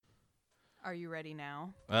Are you ready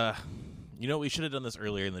now? We should have done this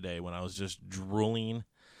earlier in the day when I was just drooling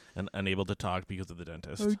and unable to talk because of the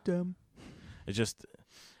dentist. Oh, damn. It just,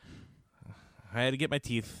 I had to get my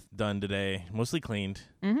teeth done today, mostly cleaned.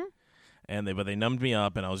 Mm-hmm. But they numbed me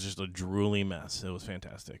up, and I was just a drooly mess. It was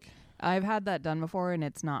fantastic. I've had that done before, and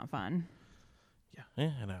it's not fun. Yeah,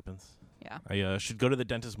 it happens. Yeah. I should go to the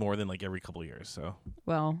dentist more than like every couple of years. So.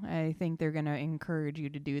 Well, I think they're going to encourage you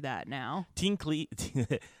to do that now.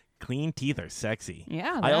 Clean teeth are sexy.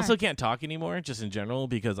 Yeah. I also can't talk anymore, just in general,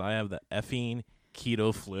 because I have the effing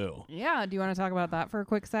keto flu. Yeah. Do you want to talk about that for a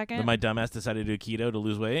quick second? But my dumbass decided to do keto to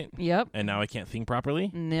lose weight. Yep. And now I can't think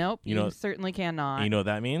properly. Nope. You certainly cannot. You know what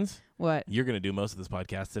that means? What? You're going to do most of this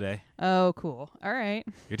podcast today. Oh, cool. All right.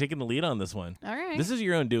 You're taking the lead on this one. All right. This is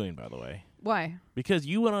your own doing, by the way. Why? Because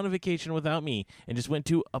you went on a vacation without me and just went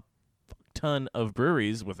to a ton of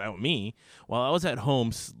breweries without me while I was at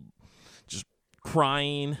home just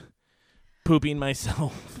crying, pooping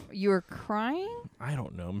myself. You were crying? I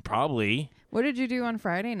don't know. Probably. What did you do on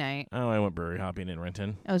Friday night? Oh, I went brewery hopping in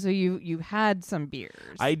Renton. Oh, so you had some beers.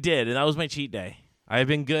 I did, and that was my cheat day. I've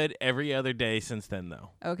been good every other day since then,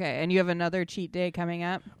 though. Okay, and you have another cheat day coming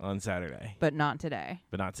up? On Saturday. But not today.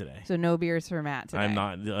 So no beers for Matt today. I'm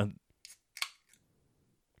not. Yeah.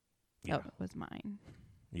 Oh, it was mine.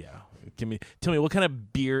 Yeah. Tell me, what kind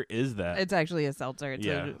of beer is that? It's actually a seltzer.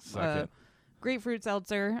 It's a grapefruit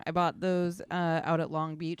seltzer. I bought those out at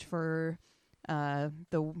Long Beach for the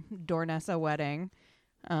Dornessa wedding.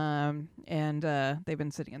 And they've been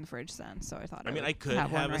sitting in the fridge since, so I thought I could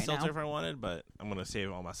have a right seltzer now. if I wanted, but I'm going to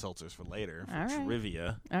save all my seltzers for later for All right.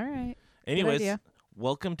 trivia. All right. Anyways,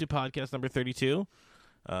 welcome to podcast number 32.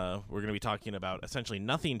 We're going to be talking about essentially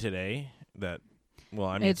nothing today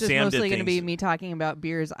it's just Sam mostly going to be me talking about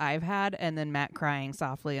beers I've had and then Matt crying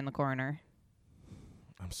softly in the corner.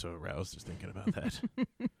 I'm so aroused just thinking about that.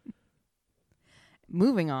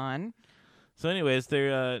 Moving on. So anyways,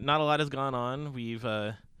 there not a lot has gone on.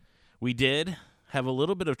 We did have a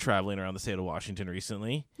little bit of traveling around the state of Washington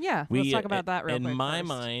recently. Yeah, let's talk about that real quick. In my first.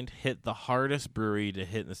 mind, hit the hardest brewery to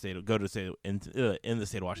hit in the state of in the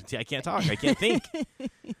state of Washington. See, I can't talk. I can't think.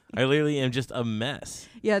 I literally am just a mess.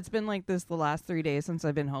 Yeah, it's been like this the last 3 days since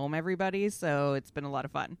I've been home, everybody. So it's been a lot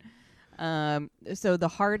of fun. So the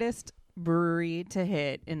hardest brewery to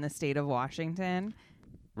hit in the state of Washington.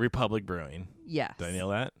 Republic Brewing. Yes. Did I nail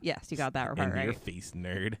that? Yes, you got that In right. your face,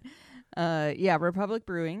 nerd. Yeah, Republic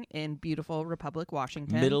Brewing in beautiful Republic,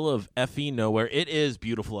 Washington. Middle of effing nowhere. It is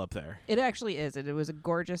beautiful up there. It actually is. It was a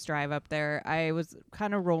gorgeous drive up there. I was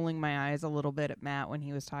kind of rolling my eyes a little bit at Matt when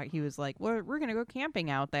he was talking. He was like, we're going to go camping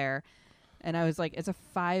out there. And I was like, it's a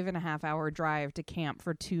 5.5 hour drive to camp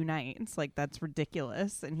for 2 nights. Like, that's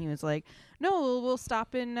ridiculous. And he was like, no, we'll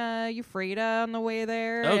stop in Ephrata on the way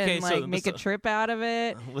there and make a trip out of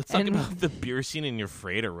it. Let's talk about the beer scene in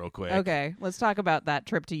Ephrata real quick. Okay, let's talk about that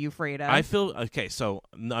trip to Ephrata. So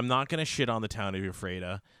I'm not going to shit on the town of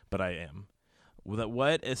Ephrata, but I am.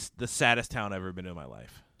 What is the saddest town I've ever been in my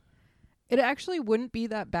life? It actually wouldn't be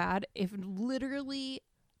that bad if literally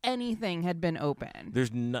anything had been open.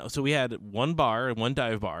 So we had one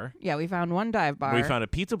dive bar. Yeah, we found one dive bar. We found a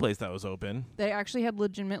pizza place that was open. They actually had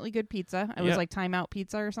legitimately good pizza. It was like Time Out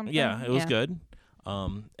Pizza or something. Yeah, it was good.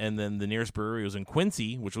 And then the nearest brewery was in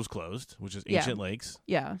Quincy, which was closed, which is Ancient Lakes.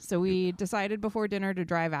 Yeah, so we decided before dinner to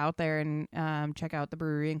drive out there and check out the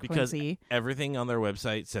brewery in Quincy. Because everything on their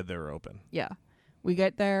website said they were open. Yeah. We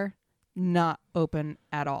get there, not open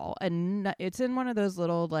at all. And it's in one of those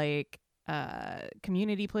little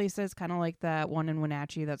community places, kind of like that one in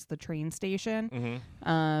Wenatchee. That's the train station.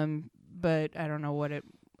 Mm-hmm. But I don't know what it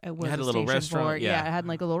was. It had a little restaurant. For. Yeah, it had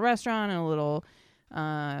like a little restaurant and a little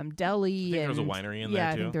deli. I think there was a winery in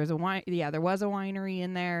there too. I think there was there was a winery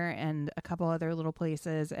in there and a couple other little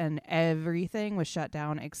places, and everything was shut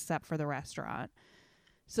down except for the restaurant.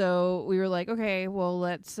 So we were like, okay, well,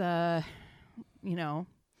 let's try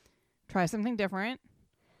something different.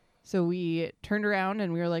 So we turned around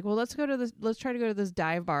and we were like, well, let's try to go to this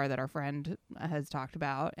dive bar that our friend has talked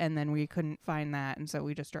about. And then we couldn't find that. And so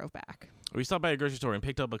we just drove back. We stopped by a grocery store and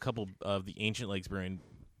picked up a couple of the Ancient Lakes Brewing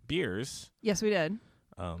beers. Yes, we did.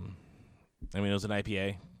 It was an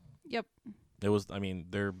IPA. Yep. It was,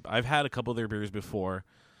 I've had a couple of their beers before.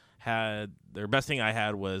 Their best thing I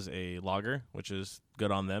had was a lager, which is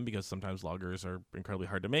good on them because sometimes lagers are incredibly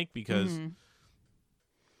hard to make because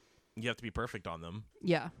you have to be perfect on them.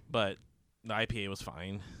 Yeah. But the IPA was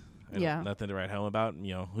fine. Yeah. Nothing to write home about.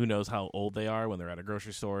 Who knows how old they are when they're at a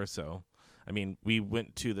grocery store. So, we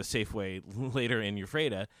went to the Safeway later in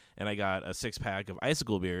Ephrata, and I got a 6-pack of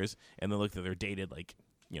Icicle beers, and then looked at their dated,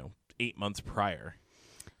 8 months prior.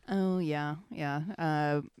 Oh yeah,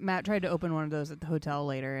 yeah. Matt tried to open one of those at the hotel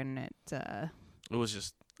later, and It was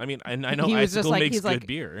just. I mean, I know he was just Icicle like, makes he's good like-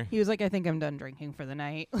 beer. he was like, I think I'm done drinking for the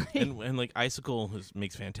night. and like Icicle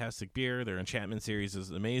makes fantastic beer. Their Enchantment series is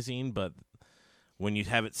amazing, but when you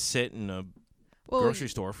have it sit in a grocery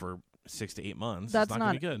store for 6 to 8 months, that's it's not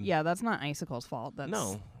going to be good. Yeah, that's not Icicle's fault. That's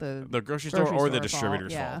No. the grocery store or the store's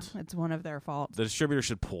distributor's Yeah, fault. it's one of their faults. The distributor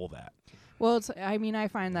should pull that. Well, I mean, I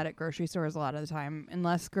find that at grocery stores a lot of the time,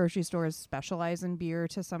 unless grocery stores specialize in beer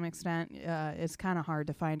to some extent, it's kind of hard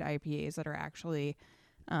to find IPAs that are actually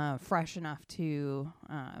fresh enough to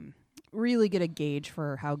really get a gauge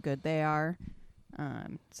for how good they are.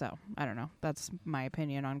 So I don't know. That's my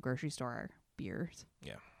opinion on grocery store beers.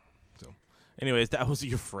 Yeah. So, anyways, that was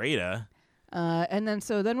Ephrata. And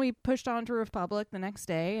then we pushed on to Republic the next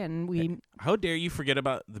day, and we. How dare you forget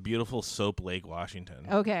about the beautiful Soap Lake, Washington?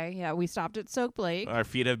 Okay, yeah, we stopped at Soap Lake. Our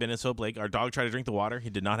feet have been in Soap Lake. Our dog tried to drink the water. He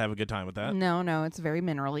did not have a good time with that. No, it's very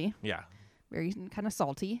minerally, Yeah. very kind of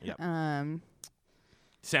salty. Yep.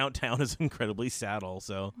 Soundtown is incredibly sad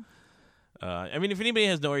also. I mean, if anybody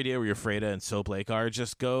has no idea where Ephrata and Soap Lake are,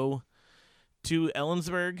 just go to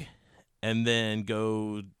Ellensburg and then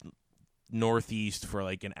go northeast for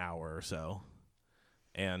like an hour or so.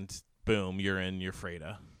 And boom, you're in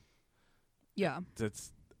Ephrata. Yeah.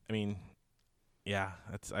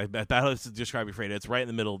 I bet that was to describe Ephrata. It's right in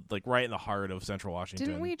the middle, like right in the heart of Central Washington.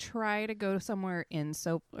 Didn't we try to go somewhere in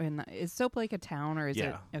Soap? Is Soap Lake a town or is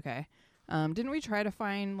it? Okay. Didn't we try to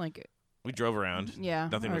find like? We drove around. Yeah.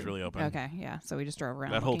 Nothing was really open. Okay. Yeah. So we just drove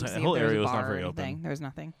around. That whole looking to that see whole if there area a was not bar or very anything. open. There was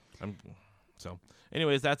nothing. So,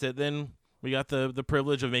 anyways, that's it. Then we got the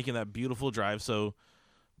privilege of making that beautiful drive. So,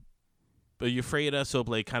 but Ephrata, Soap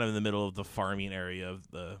Lake, kind of in the middle of the farming area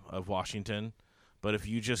of Washington. But if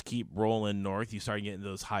you just keep rolling north, you start getting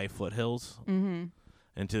those high foothills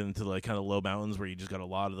into like kind of low mountains where you just got a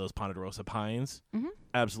lot of those Ponderosa pines. Mm-hmm.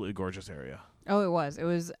 Absolutely gorgeous area. Oh, it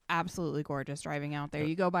was absolutely gorgeous driving out there.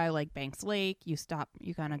 You go by like Banks Lake, you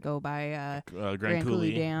kind of go by Grand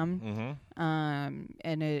Coulee Dam,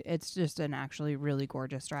 and it's just an actually really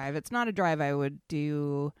gorgeous drive. It's not a drive I would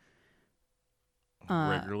do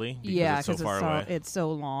regularly, because yeah, it's so far away. It's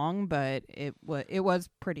so long, but it was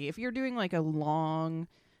pretty. If you're doing like a long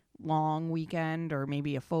weekend or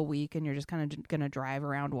maybe a full week and you're just kind of gonna drive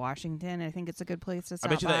around Washington, I think it's a good place to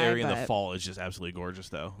stop. I bet you that area in the fall is just absolutely gorgeous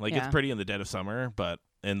though. Like Yeah. it's pretty in the dead of summer, but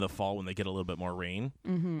in the fall when they get a little bit more rain,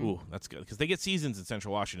 ooh, that's good because they get seasons in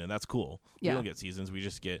Central Washington. That's cool. Yeah. We don't get seasons. We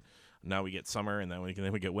just get we get summer and then we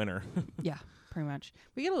get winter. Yeah, pretty much.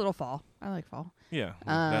 We get a little fall. I like fall. Yeah,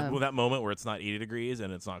 that moment where it's not 80 degrees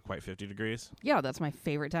and it's not quite 50 degrees. Yeah, that's my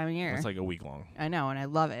favorite time of year. It's like a week long. I know, and I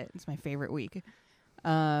love it. It's my favorite week.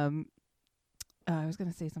 I was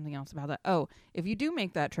going to say something else about that. Oh, if you do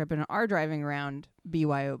make that trip and are driving around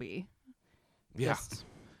BYOB. Yeah.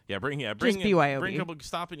 Bring BYOB.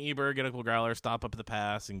 Stop in Eber, get a couple growlers, stop up at the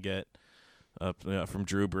pass and get up from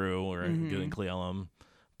Drew Brew or get in Cle Elum.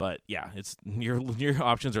 But yeah, it's your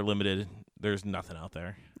options are limited. There's nothing out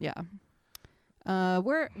there. Yeah.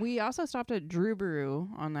 We also stopped at Drew Brew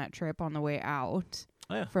on that trip on the way out.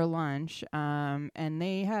 Oh, yeah. For lunch, and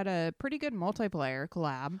they had a pretty good multiplayer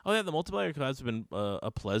collab. Oh yeah, the multiplayer collabs have been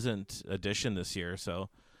a pleasant addition this year. So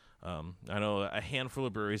I know a handful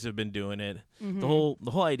of breweries have been doing it. The whole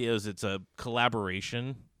idea is it's a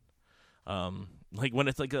collaboration, like when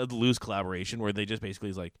it's like a loose collaboration where they just basically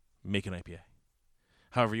is like make an IPA,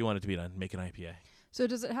 however you want it to be done, make an IPA. So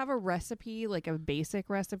does it have a recipe, like a basic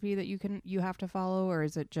recipe that you have to follow, or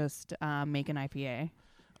is it just make an IPA?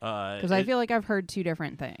 Because I feel like I've heard two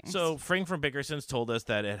different things. So Frank from Bickerson's told us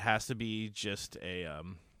that it has to be just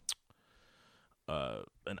an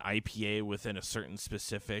IPA within a certain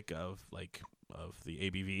specific of the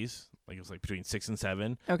ABVs. Like it was like between 6 and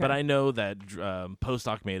 7. Okay. But I know that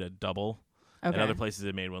Postdoc made a double. Okay. And other places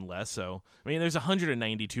have made one less. So I mean, there's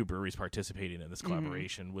 192 breweries participating in this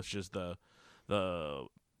collaboration, which is the I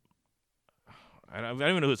don't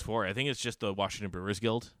even know who it's for. I think it's just the Washington Brewers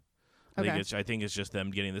Guild. I think it's just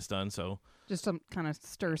them getting this done. So just to kind of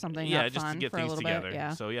stir something yeah, up just fun to get for things a little together. bit.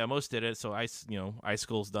 Yeah. So yeah, most did it. So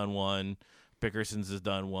Icicle's done one, Bickerson's has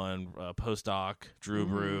done one, Postdoc, Drew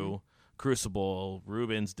Brew, Crucible,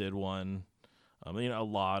 Rubens did one. A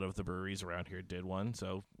lot of the breweries around here did one.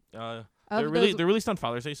 So they're released on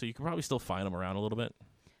Father's Day, so you can probably still find them around a little bit.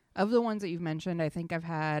 Of the ones that you've mentioned, I think I've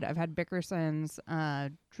had Bickerson's,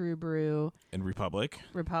 Drew Brew, and Republic,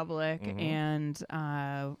 and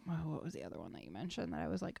what was the other one that you mentioned that I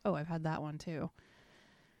was like, oh, I've had that one too.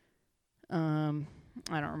 I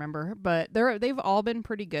don't remember, but they've all been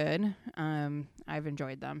pretty good. I've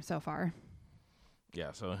enjoyed them so far.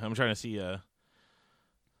 Yeah, so I'm trying to see.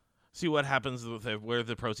 see what happens with where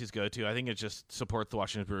the proceeds go to. I think it just supports the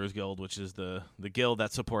Washington Brewers Guild, which is the guild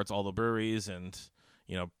that supports all the breweries and,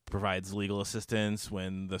 you know, provides legal assistance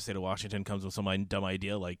when the state of Washington comes with some dumb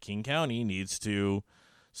idea like King County needs to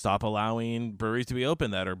stop allowing breweries to be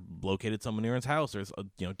open that are located somewhere near its house, or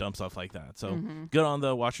you know, dumb stuff like that. So good on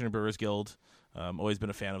the Washington Brewers Guild. Always been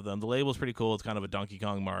a fan of them. The label's pretty cool. It's kind of a Donkey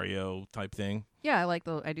Kong Mario type thing. Yeah,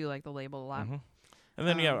 I do like the label a lot. And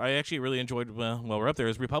then I actually really enjoyed while we're up there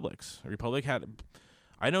is Republic's. Republic had.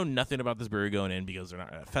 I know nothing about this brewery going in because they're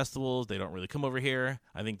not at festivals. They don't really come over here.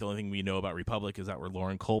 I think the only thing we know about Republic is that where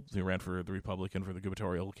Lauren Culp, who ran for the Republican for the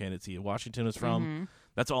gubernatorial candidacy of Washington, is from.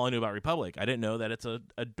 That's all I knew about Republic. I didn't know that it's a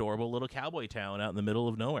adorable little cowboy town out in the middle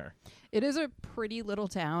of nowhere. It is a pretty little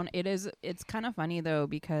town. It's kind of funny though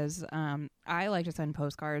because I like to send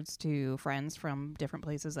postcards to friends from different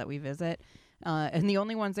places that we visit. And the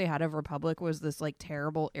only ones they had of Republic was this like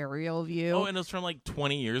terrible aerial view. Oh, and it was from like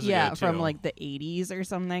 20 years ago. Yeah, from like the 80s or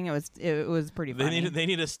something. It was pretty funny. They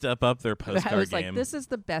need to step up their postcard game. I was like, this is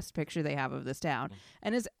the best picture they have of this town,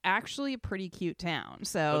 and it's actually a pretty cute town.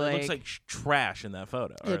 So it looks like trash in that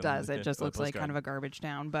photo. It does. It just looks like kind of a garbage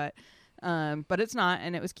town, but it's not,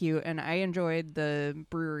 and it was cute, and I enjoyed the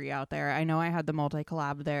brewery out there. I know I had the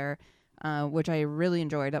multi-collab there. Which I really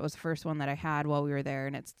enjoyed. That was the first one that I had while we were there,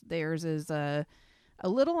 and theirs is a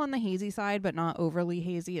little on the hazy side, but not overly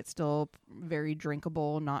hazy. It's still very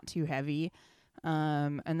drinkable, not too heavy.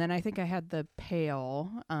 And then I think I had the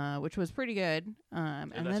pale, which was pretty good.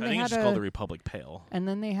 And then I think it's just called the Republic Pale. And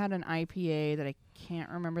then they had an IPA that I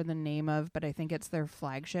can't remember the name of, but I think it's their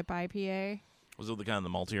flagship IPA. Was it the kind of the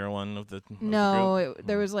maltier one of the? No,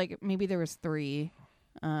 there was maybe there was 3,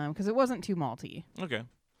 because it wasn't too malty. Okay.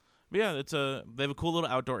 But yeah, they have a cool little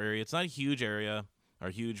outdoor area. It's not a huge area or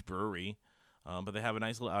a huge brewery, but they have a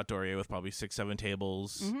nice little outdoor area with probably 6-7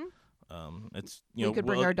 tables. It's we could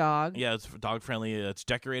bring our dog. Yeah, it's dog friendly. It's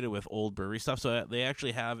decorated with old brewery stuff. So they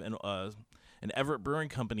actually have an Everett Brewing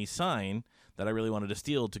Company sign that I really wanted to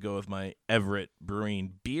steal to go with my Everett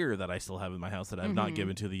Brewing beer that I still have in my house that I've not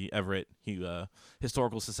given to the Everett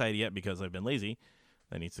Historical Society yet because I've been lazy.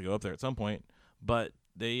 That needs to go up there at some point. But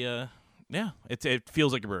they. Yeah, it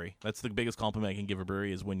feels like a brewery. That's the biggest compliment I can give a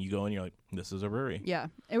brewery is when you go and you're like, this is a brewery. Yeah,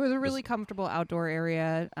 it was a really comfortable outdoor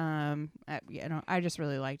area. I just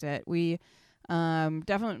really liked it. We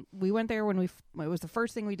definitely we went there when it was the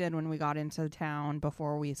first thing we did when we got into the town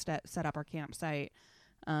before we set up our campsite.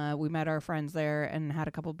 We met our friends there and had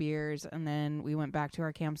a couple beers, and then we went back to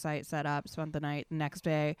our campsite, set up, spent the night. The next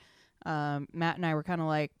day, Matt and I were kind of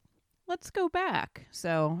like, let's go back.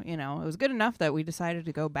 So, it was good enough that we decided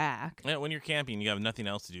to go back. Yeah, when you're camping, you have nothing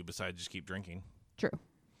else to do besides just keep drinking. True.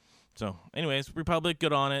 So, anyways, Republic,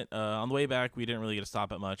 good on it. On the way back, we didn't really get to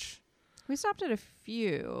stop at much. We stopped at a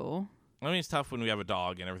few. I mean, it's tough when we have a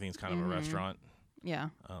dog and everything's kind of a restaurant. Yeah.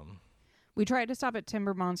 We tried to stop at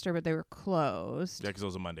Timber Monster, but they were closed. Yeah, because it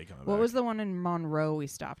was a Monday coming back. What was the one in Monroe we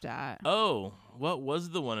stopped at? Oh, what was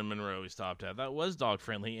the one in Monroe we stopped at? That was dog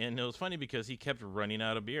friendly, and it was funny because he kept running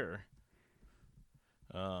out of beer.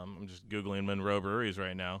 I'm just Googling Monroe breweries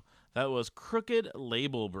right now. That was Crooked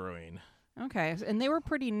Label Brewing. Okay, and they were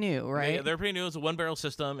pretty new, right? They're pretty new. It's a one-barrel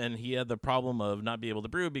system, and he had the problem of not being able to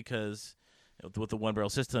brew because with the one-barrel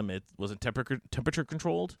system, it wasn't temperature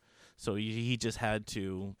controlled. So he just had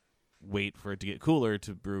to wait for it to get cooler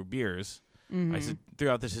to brew beers. I threw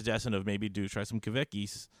out the suggestion of maybe try some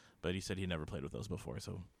Kvekis, but he said he never played with those before.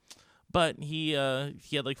 So, but he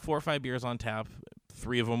had like 4 or 5 beers on tap.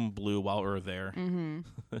 3 of them blew while we were there.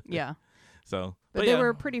 Yeah. So, but they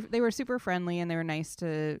were they were super friendly and they were nice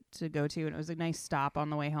to go to, and it was a nice stop on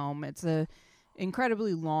the way home. It's a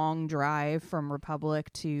incredibly long drive from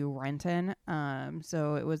Republic to Renton.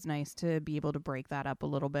 So it was nice to be able to break that up a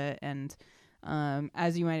little bit. And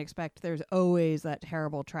as you might expect, there's always that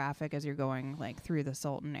terrible traffic as you're going like through the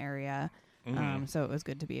Sultan area. So it was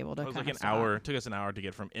good to be able to. It was like an hour. It took us an hour to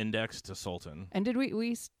get from Index to Sultan. And did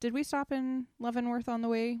we stop in Leavenworth on the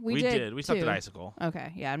way? We did. We stopped at Icicle.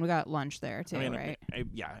 Okay, yeah, and we got lunch there too, right?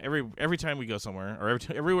 Every time we go somewhere, or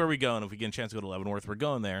everywhere we go, and if we get a chance to go to Leavenworth, we're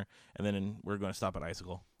going there, and then we're going to stop at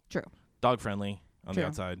Icicle. True. Dog friendly on the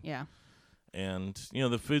outside. Yeah. And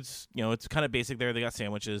the food's it's kind of basic there. They got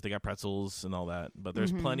sandwiches, they got pretzels, and all that. But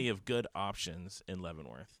there's plenty of good options in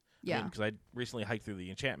Leavenworth. Yeah. Because I recently hiked through the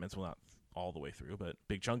Enchantments. Well, not all the way through, but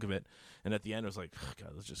big chunk of it. And at the end, it was like,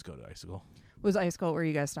 God, let's just go to Icicle. Was Icicle where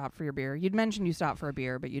you guys stopped for your beer? You'd mentioned you stopped for a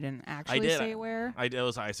beer, but you didn't actually say where. It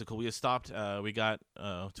was Icicle. We had stopped. We got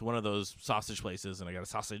to one of those sausage places, and I got a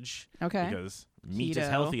sausage. Okay. Because meat is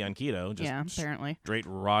healthy on keto. Just apparently. Straight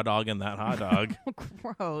raw dog in that hot dog.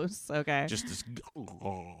 Gross. Okay. Just this.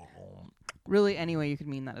 Really, any way you could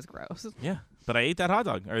mean that is gross. Yeah, but I ate that hot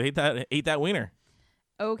dog, or ate that wiener.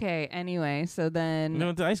 Okay, anyway, so And then then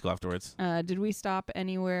went to high school afterwards. did we stop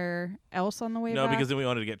anywhere else on the way No, back? because then we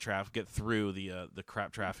wanted to get through the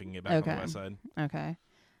crap traffic and get back on Okay. the west side. Okay.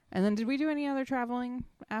 And then did we do any other traveling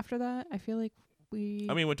after that? I feel like we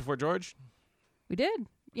Went to Fort George. we did.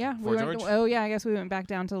 Yeah, we Fort went. George? Oh yeah, I guess we went back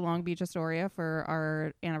down to Long Beach Astoria for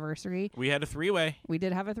our anniversary. We had a 3-way. We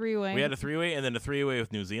did have a 3-way. We had a 3-way and then a 3-way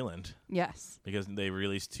with New Zealand Yes. because they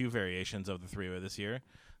released 2 variations of the 3-way this year.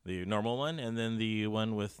 The normal one and then the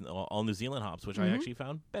one with all New Zealand hops, which I Mhm. actually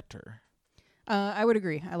found better. I would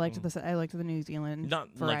agree. I liked I liked the New Zealand. Not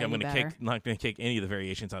like variety I'm going to better. not going to kick any of the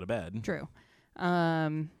variations out of bed. True.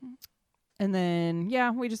 And then, yeah,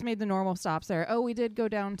 we just made the normal stops there. Oh, we did go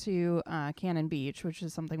down to Cannon Beach, which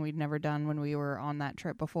is something we'd never done when we were on that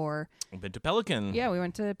trip before. I've been to Pelican. Yeah, we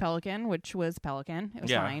went to Pelican, which was Pelican. It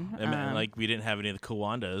was fine. And like we didn't have any of the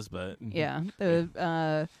Kawandas, but Yeah.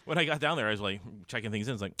 The when I got down there, I was like checking things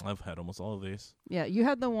in. It's like I've had almost all of these. yeah, you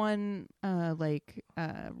had the one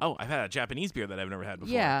Oh, I've had a Japanese beer that I've never had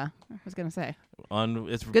before. yeah, I was gonna say.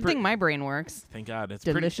 It's Good thing my brain works. Thank God, it's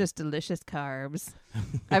Delicious carbs.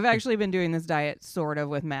 I've actually been doing this diet sort of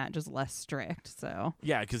with Matt, just less strict. So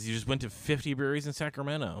Yeah, because you just went to 50 breweries in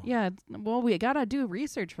Sacramento. yeah, well, we gotta do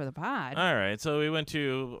research for the pod. All right, so we went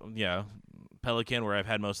to Pelican, where I've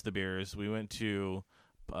had most of the beers. We went to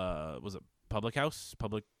was it Public House?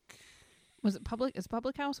 Was it public? Is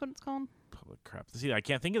Public House what it's called? Public crap. See, I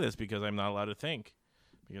can't think of this because I'm not allowed to think.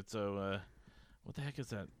 So what the heck is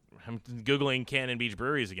that? I'm googling Cannon Beach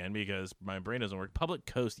breweries again because my brain doesn't work. Public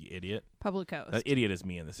Coast, you idiot. Public Coast. That idiot is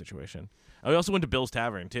me in this situation. We also went to Bill's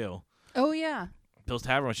Tavern too. Oh yeah. Bill's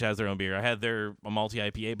Tavern, which has their own beer. I had their multi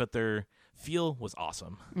IPA, but their feel was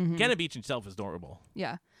awesome. Mhm. Cannon Beach itself is adorable.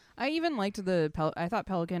 Yeah. I even liked I thought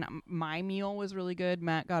Pelican, my meal was really good.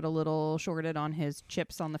 Matt got a little shorted on his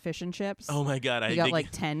chips on the fish and chips. Oh my God. He got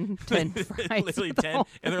like 10 fries. literally with the 10. whole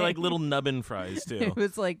And they're like thing. little nubbin fries too. It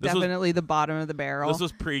was like This was- definitely the bottom of the barrel. This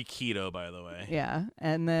was pre-keto, by the way. Yeah.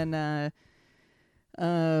 And then,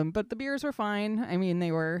 but the beers were fine. I mean,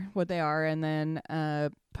 they were what they are. And then,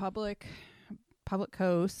 Public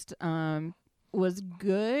Coast, was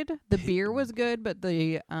good. The beer was good, but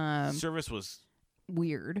the, Service was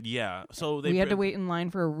weird. So We had to wait in line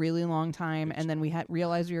for a really long time, and then we had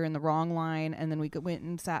realized we were in the wrong line, and then we went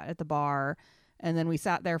and sat at the bar, and then we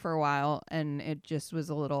sat there for a while, and it just was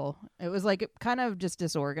it was like kind of just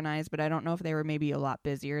disorganized, but I don't know if they were maybe a lot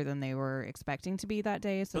busier than they were expecting to be that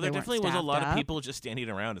day. So But there they weren't definitely was a lot staffed of up. people just standing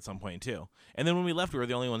around at some point too. And then when we left, we were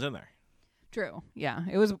the only ones in there. True. Yeah.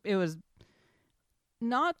 It was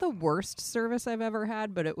not the worst service I've ever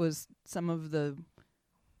had, but it was some of the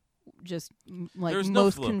just like There was no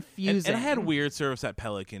most flow. confusing. And I had weird service at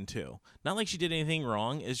Pelican too. Not like she did anything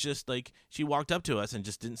wrong. It's just like she walked up to us and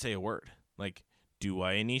just didn't say a word. Like, do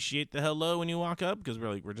I initiate the hello when you walk up? Because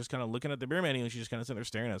we're just kind of looking at the beer menu and she just kind of sitting there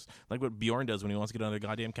staring at us. Like what Bjorn does when he wants to get under the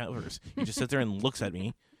goddamn covers. He just sits there and looks at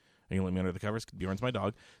me. Are you gonna let me under the covers? Bjorn's my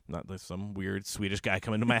dog. Not like some weird Swedish guy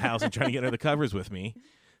coming to my house and trying to get under the covers with me.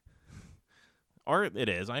 Or it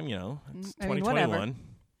is. It's I mean, 2021. whatever.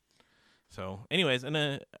 So, anyways, and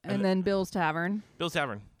then Bill's Tavern. Bill's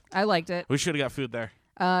Tavern. I liked it. We should have got food there.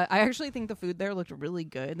 I actually think the food there looked really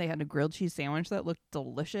good. They had a grilled cheese sandwich that looked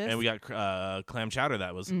delicious. And we got clam chowder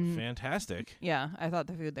that was fantastic. Yeah, I thought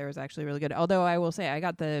the food there was actually really good. Although I will say I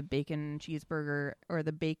got the bacon cheeseburger or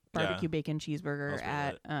the barbecue bacon cheeseburger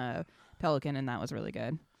That was at Pelican, and that was really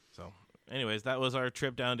good. So, anyways, that was our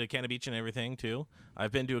trip down to Cannon Beach and everything, too.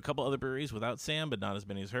 I've been to a couple other breweries without Sam, but not as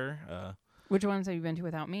many as her. Which ones have you been to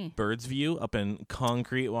without me? Bird's View up in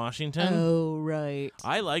Concrete, Washington. Oh, right.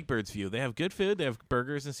 I like Bird's View. They have good food. They have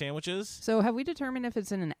burgers and sandwiches. So have we determined if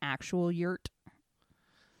it's in an actual yurt?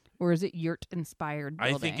 Or is it yurt-inspired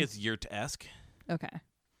building? I think it's yurt-esque. Okay.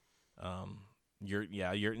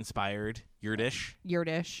 Yurt-inspired. Yurt-ish.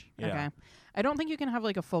 Yurt-ish. Yeah. Okay. I don't think you can have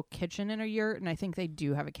like a full kitchen in a yurt, and I think they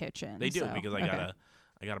do have a kitchen. They do, so, because I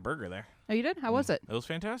got a burger there. Oh, you did? How was it? It was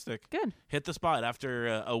fantastic. Good. Hit the spot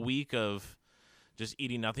after a week of just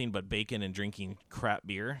eating nothing but bacon and drinking crap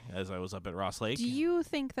beer as I was up at Ross Lake. Do you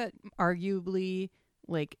think that arguably,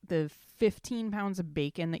 like, the 15 pounds of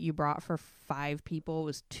bacon that you brought for 5 people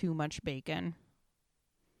was too much bacon?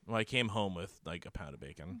 Well, I came home with like a pound of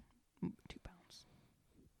bacon. 2 pounds.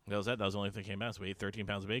 That was it. That was the only thing that came out. So we ate 13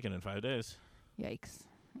 pounds of bacon in 5 days. Yikes.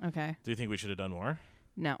 Okay. Do you think we should have done more?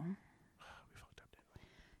 No. We fucked up, didn't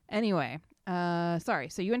we? Anyway, sorry.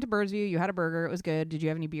 So you went to Birdsview. You had a burger. It was good. Did you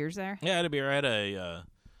have any beers there? Yeah, I had a beer. I had a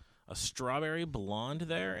strawberry blonde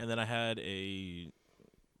there, and then I had a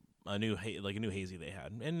new hazy they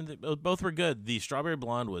had, and both were good. The strawberry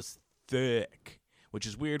blonde was thick, which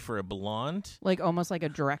is weird for a blonde. Like almost like a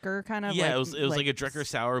Drecker kind of. Yeah, like, it was like a Drecker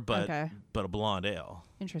sour, but okay. a blonde ale.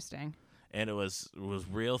 Interesting. And it was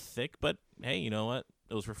real thick, but hey, you know what?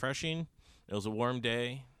 It was refreshing. It was a warm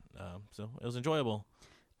day, so it was enjoyable.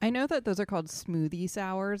 I know that those are called smoothie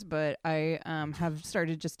sours, but I have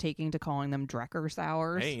started just taking to calling them Drecker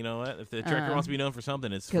sours. Hey, you know what? If the Drecker wants to be known for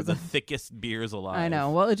something, it's for the thickest beers alive. I know.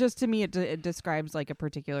 Well, it just to me it describes like a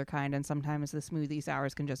particular kind, and sometimes the smoothie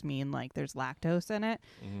sours can just mean like there's lactose in it,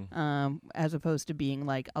 as opposed to being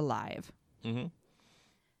like alive. Mm-hmm.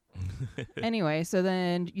 Anyway, so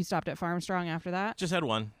then you stopped at Farmstrong after that? Just had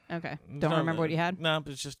one. Okay. Don't remember what you had? No,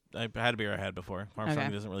 it's just I had a beer I had before.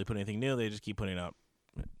 Farmstrong doesn't really put anything new. They just keep putting out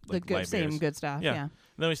like the same good stuff. Yeah. And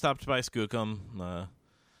then we stopped by Skookum.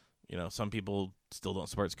 Some people still don't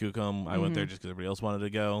support Skookum. I went there just because everybody else wanted to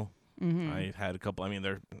go. I had a couple. I mean,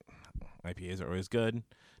 their IPAs are always good.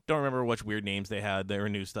 Don't remember which weird names they had. They were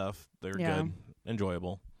new stuff. They were good,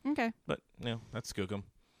 enjoyable. Okay. But that's Skookum.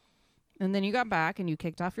 And then you got back and you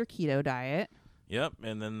kicked off your keto diet. Yep,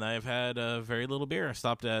 and then I've had very little beer. I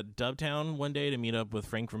stopped at Dubtown one day to meet up with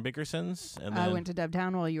Frank from Bickerson's. And then I went to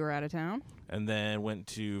Dubtown while you were out of town. And then went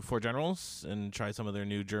to Four Generals and tried some of their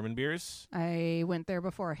new German beers. I went there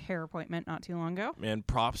before a hair appointment not too long ago. And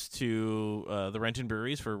props to the Renton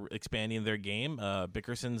Breweries for expanding their game.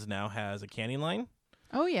 Bickerson's now has a canning line.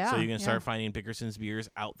 Oh, yeah. So you can start finding Bickerson's beers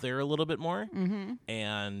out there a little bit more. Mm-hmm.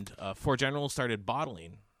 And Four Generals started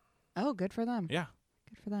bottling. Oh, good for them. Yeah.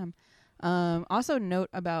 Good for them. Also note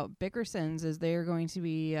about Bickerson's is they are going to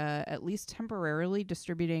be at least temporarily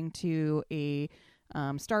distributing to a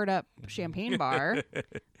startup champagne bar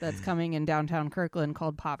that's coming in downtown Kirkland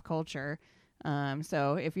called Pop Culture.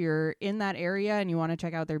 So if you're in that area and you want to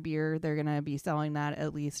check out their beer, they're going to be selling that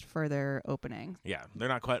at least for their opening. Yeah, they're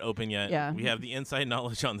not quite open yet. Yeah. We have the inside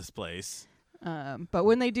knowledge on this place. But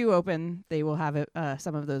when they do open, they will have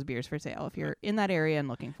some of those beers for sale if you're in that area and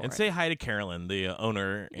looking for it. And say hi to Carolyn, the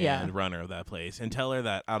owner and runner of that place, and tell her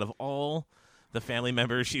that out of all the family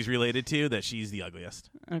members she's related to, that she's the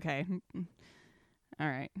ugliest. Okay. All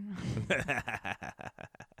right.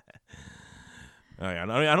 Oh, yeah,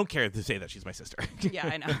 I don't care to say that she's my sister. Yeah,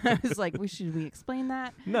 I know. I was like, should we explain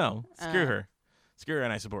that? No, screw her. Screw her,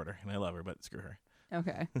 and I support her, and I love her, but screw her.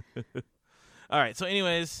 Okay. All right, so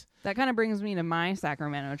anyways. That kind of brings me to my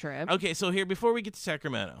Sacramento trip. Okay, so here, before we get to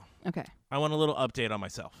Sacramento. Okay. I want a little update on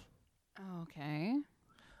myself. Okay.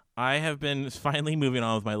 I have been finally moving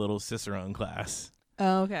on with my little Cicerone class.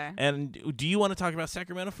 Oh, okay. And do you want to talk about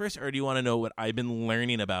Sacramento first, or do you want to know what I've been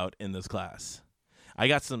learning about in this class? I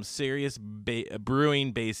got some serious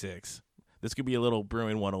brewing basics. This could be a little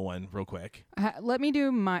brewing 101 real quick. Let me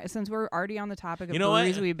do since we're already on the topic of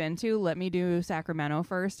breweries we've been to, let me do Sacramento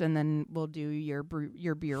first, and then we'll do your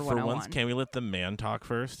beer 101. For once, can we let the man talk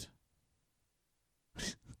first?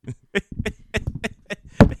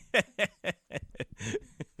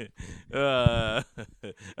 All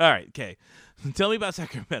right, okay. Tell me about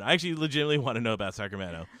Sacramento. I actually legitimately want to know about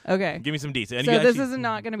Sacramento. Okay. Give me some details. So this is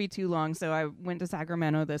not going to be too long. So I went to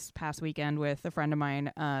Sacramento this past weekend with a friend of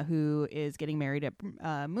mine who is getting married at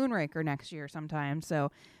Moonraker next year sometime.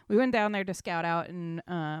 So we went down there to scout out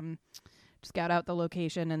and scout out the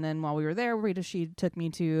location. And then while we were there, she took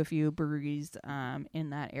me to a few breweries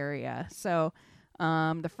in that area. So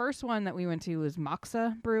the first one that we went to was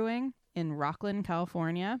Moxa Brewing in Rockland,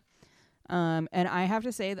 California. And I have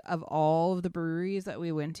to say, of all of the breweries that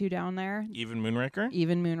we went to down there, even Moonraker,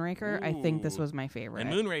 Ooh. I think this was my favorite.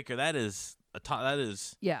 And Moonraker, that's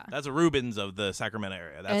a Rubens of the Sacramento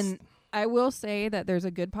area. And I will say that there's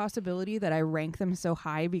a good possibility that I rank them so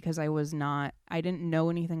high because I didn't know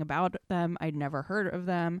anything about them. I'd never heard of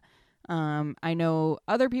them. I know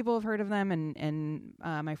other people have heard of them, and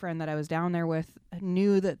my friend that I was down there with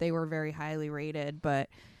knew that they were very highly rated, but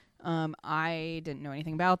I didn't know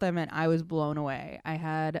anything about them, and I was blown away. I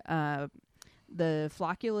had the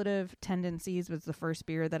Flocculative Tendencies was the first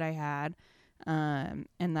beer that I had, and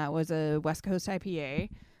that was a West Coast IPA.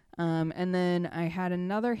 And then I had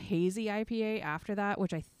another hazy IPA after that,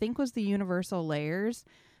 which I think was the Universal Layers,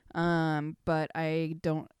 but I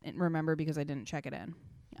don't remember because I didn't check it in.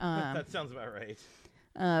 That sounds about right.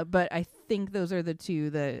 But I think those are the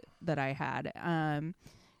two that I had, and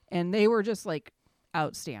they were just like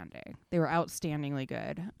outstanding. They were outstandingly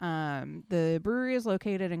good. The brewery is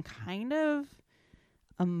located in kind of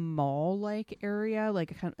a mall-like area,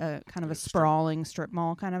 like a kind of a sprawling strip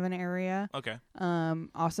mall kind of an area. Okay.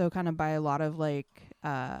 Also kind of by a lot of like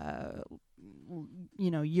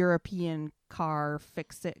European car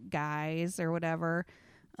fix-it guys or whatever.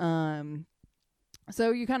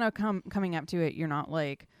 So you kind of coming up to it, you're not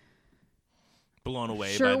like blown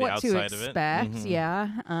away sure by the what to outside of it. expect,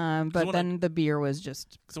 yeah. But then the beer was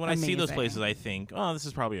just so when I see those places, I think, oh, this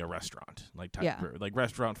is probably a restaurant, like type brewery, like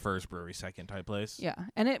restaurant first, brewery second type place. Yeah,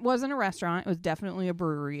 and it wasn't a restaurant; it was definitely a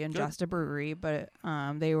brewery and just a brewery. But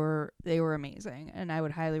they were amazing, and I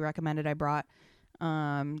would highly recommend it. I brought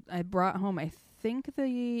home, I think,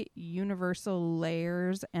 the Universal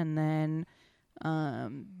Layers, and then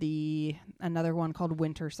another one called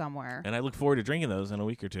Winter Somewhere. And I look forward to drinking those in a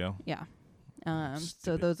week or two. Yeah.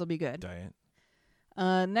 So those will be good. Diet.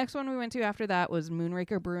 Next one we went to after that was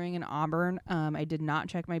Moonraker Brewing in Auburn. I did not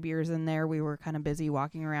check my beers in there. We were kind of busy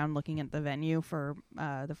walking around looking at the venue for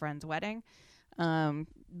the friend's wedding.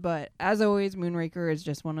 But as always, Moonraker is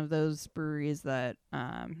just one of those breweries that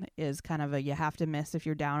is kind of you have to miss if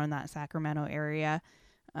you're down in that Sacramento area.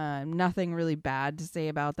 Nothing really bad to say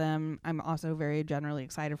about them. I'm also very generally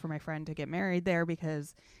excited for my friend to get married there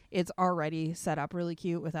because it's already set up really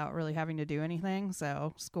cute without really having to do anything.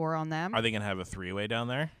 So score on them. Are they going to have a 3-way down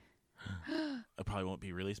there? It probably won't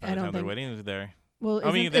be released by the time their wedding is there. Well,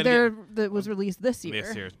 that was released this year.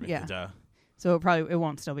 This year, yeah. Duh. So it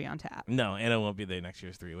won't still be on tap. No, and it won't be the next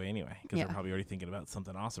year's 3-way anyway because Yeah. they're probably already thinking about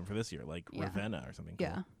something awesome for this year, like Ravenna or something.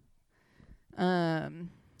 Yeah. Cool.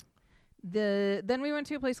 Then we went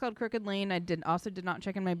to a place called Crooked Lane. I did not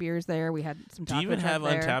check in my beers there. We had some. Do you even have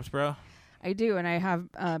Untapped, bro? I do, and I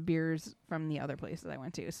have beers from the other places I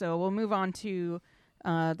went to. So we'll move on to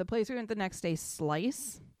the place we went the next day,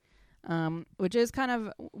 Slice, which is kind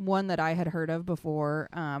of one that I had heard of before.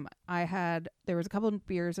 There was a couple of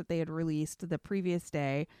beers that they had released the previous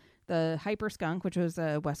day. The Hyper Skunk, which was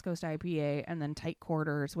a West Coast IPA, and then Tight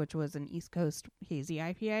Quarters, which was an East Coast hazy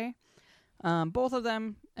IPA. Both of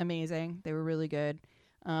them amazing. They were really good.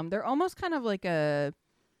 They're almost kind of like a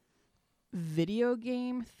video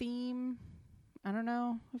game theme. I don't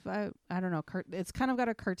know if I don't know. It's kind of got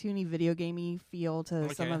a cartoony video gamey feel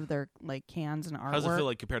to some of their like cans and artwork. How does it feel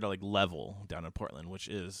like compared to like Level down in Portland, which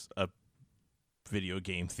is a video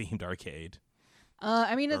game themed arcade?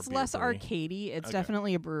 I mean, it's less arcadey. It's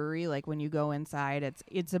definitely a brewery. Like when you go inside,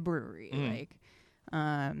 it's a brewery. Like,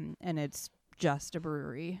 and it's just a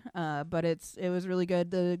brewery, but it was really good.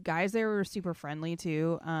 The guys there were super friendly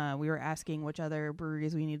too. We were asking which other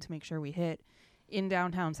breweries we need to make sure we hit in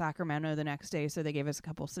downtown Sacramento the next day, so they gave us a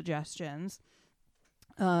couple suggestions.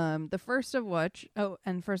 The first of which,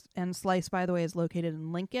 and Slice, by the way, is located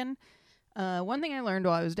in Lincoln. One thing I learned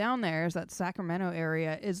while I was down there is that Sacramento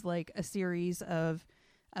area is like a series of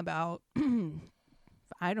about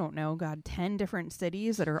I don't know, 10 different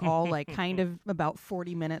cities that are all like kind of about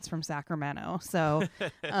 40 minutes from Sacramento. So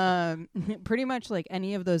pretty much like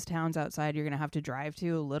any of those towns outside you're going to have to drive to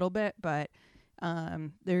a little bit, but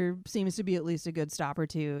there seems to be at least a good stop or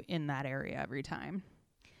two in that area every time.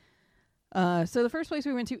 So the first place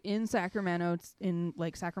we went to in Sacramento, in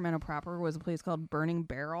like Sacramento proper, was a place called Burning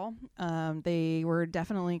Barrel. They were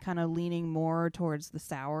definitely kind of leaning more towards the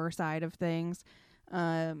sour side of things.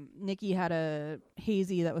 Nikki had a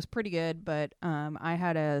hazy that was pretty good, but I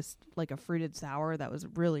had a fruited sour that was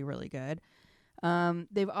really, really good.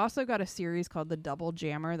 They've also got a series called the Double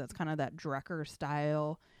Jammer that's kind of that Drecker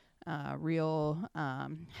style, real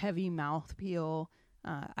heavy mouthfeel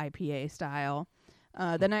IPA style.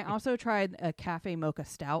 Then I also tried a Cafe Mocha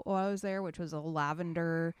Stout while I was there, which was a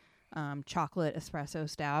lavender chocolate espresso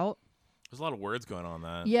stout. There's a lot of words going on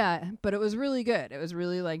that. Yeah, but it was really good. It was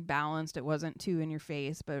really like balanced. It wasn't too in your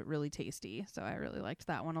face, but really tasty. So I really liked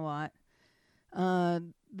that one a lot.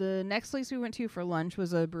 The next place we went to for lunch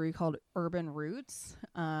was a brewery called Urban Roots.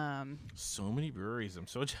 So many breweries. I'm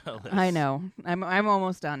so jealous. I know. I'm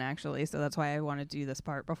almost done actually, so that's why I want to do this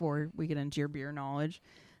part before we get into your beer knowledge.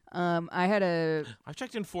 I've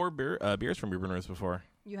checked in 4 beers from Urban Roots before.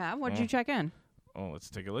 You have? What did you check in? Oh, let's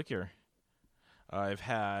take a look here. I've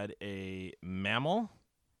had a Mammal.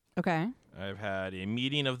 Okay. I've had a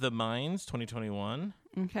Meeting of the Minds 2021.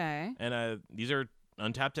 Okay. And these are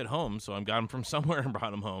untapped at home, so I got them from somewhere and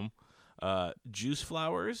brought them home. Juice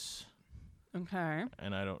Flowers. Okay.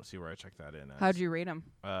 And I don't see where I checked that in. How'd you rate them?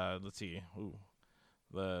 Let's see.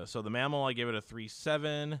 So the Mammal, I gave it a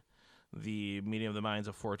 3.7. The Meeting of the Minds,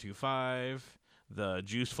 a 4.25. The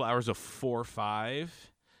Juice Flowers, a 4.5.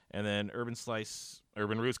 And then Urban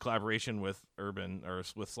Roots collaboration with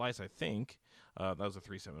Slice, I think. That was a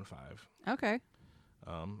 3.75. Okay.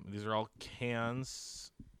 These are all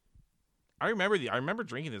cans. I remember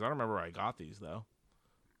drinking these. I don't remember where I got these though.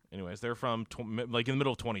 Anyways, they're from like in the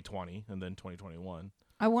middle of 2020 and then 2021.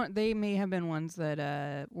 They may have been ones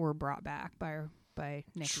that were brought back by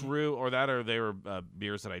Nikki. True, or they were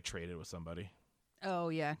beers that I traded with somebody. Oh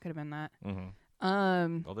yeah, could have been that.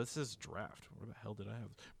 Mm-hmm. This is draft. Where the hell did I have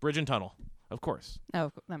this? Bridge and Tunnel. Of course.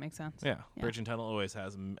 Oh, that makes sense. Yeah. Yeah. Bridge and Tunnel always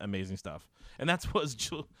has amazing stuff. And that was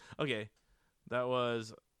that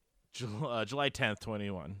was July 10th,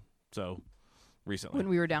 21. So recently. When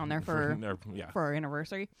we were down there for yeah. our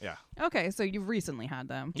anniversary. Yeah. Okay, so you've recently had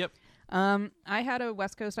them. Yep. I had a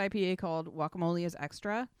West Coast IPA called Guacamole is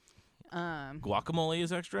Extra. Guacamole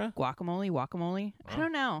is extra? Guacamole. I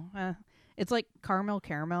don't know. It's like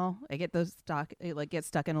caramel. I get those stuck. It like gets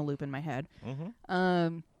stuck in a loop in my head.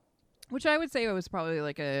 Mm-hmm. Which I would say it was probably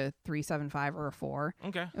like a 3.75 or a 4.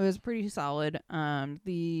 Okay. It was pretty solid.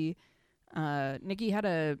 Nikki had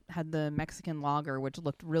the Mexican lager, which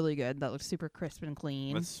looked really good. That looked super crisp and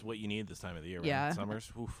clean. That's what you need this time of the year, Yeah. right?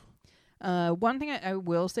 Summers. Oof. One thing I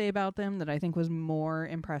will say about them that I think was more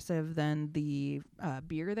impressive than the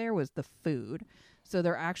beer there was the food. So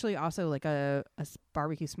they're actually also like a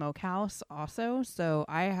barbecue smokehouse also. So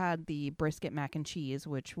I had the brisket mac and cheese,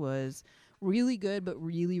 which was really good but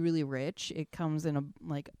really, really rich. It comes in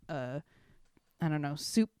a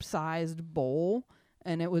soup-sized bowl.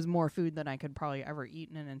 And it was more food than I could probably ever eat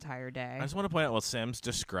in an entire day. I just want to point out while Sam's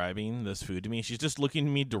describing this food to me, she's just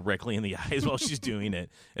looking me directly in the eyes while she's doing it.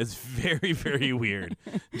 It's very, very weird.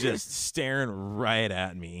 Just staring right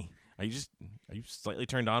at me. Are you slightly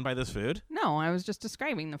turned on by this food? No, I was just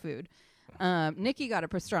describing the food. Nikki got a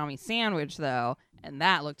pastrami sandwich, though, and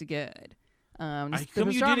that looked good.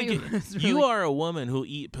 You are a woman who'll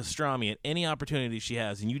eat pastrami at any opportunity she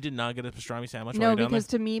has, and you did not get a pastrami sandwich while No, you're down because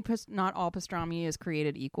to me, not all pastrami is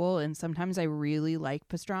created equal, and sometimes I really like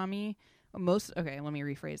pastrami. Let me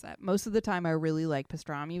rephrase that. Most of the time, I really like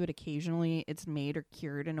pastrami, but occasionally it's made or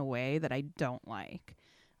cured in a way that I don't like.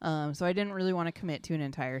 So I didn't really want to commit to an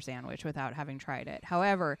entire sandwich without having tried it.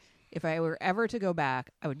 However, if I were ever to go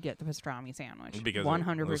back, I would get the pastrami sandwich. Because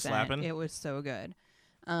 100%. It was so good.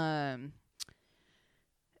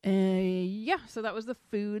 So that was the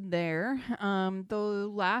food there. The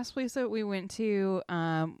last place that we went to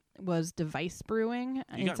was Device Brewing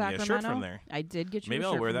in got Sacramento. Me a shirt from there. I did get you. Maybe a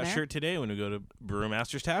I'll shirt wear from that there. shirt today when we go to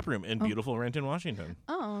Brewmaster's Tap Room in beautiful Renton, Washington.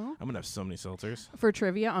 Oh, I'm gonna have so many seltzers for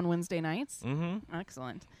trivia on Wednesday nights. Mm-hmm.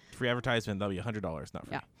 Excellent. Free advertisement. That'll be $100, not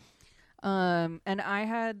free. Yeah. And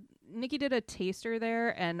Nikki did a taster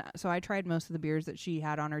there, and so I tried most of the beers that she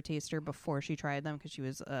had on her taster before she tried them because she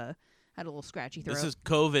was had a little scratchy throat. This is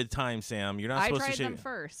COVID time, Sam. You're not supposed to. I tried them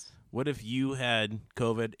first. What if you had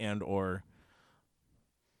COVID and or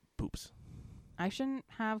poops? I shouldn't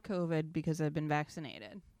have COVID because I've been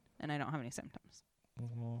vaccinated and I don't have any symptoms.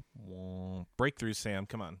 Breakthrough, Sam.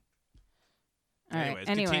 Come on. All right. Anyways,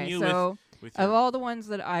 anyway, continue so with of all the ones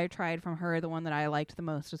that I tried from her, the one that I liked the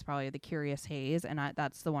most was probably the Curious Haze, and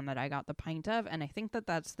that's the one that I got the pint of, and I think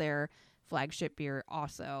that's their flagship beer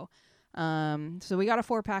also. So we got a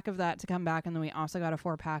 4-pack of that to come back, and then we also got a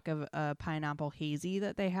 4-pack of Pineapple Hazy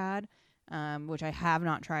that they had, which I have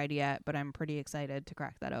not tried yet, but I'm pretty excited to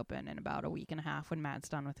crack that open in about a week and a half when Matt's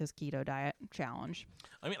done with his keto diet challenge.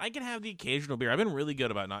 I mean, I can have the occasional beer. I've been really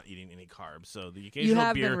good about not eating any carbs, so the occasional you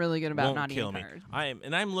have beer been really good about won't not kill eating me.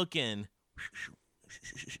 carbs. I'm looking.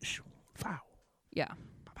 Yeah.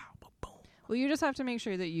 Well, you just have to make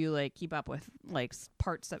sure that you keep up with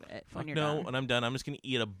parts of it when you're done. When I'm done, I'm just gonna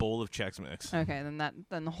eat a bowl of Chex Mix. Okay, then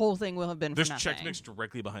the whole thing will have been. There's for Chex nothing. Mix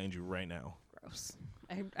directly behind you right now. Gross.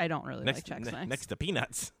 I don't really like Chex Mix. Next to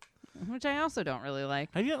peanuts. Which I also don't really like.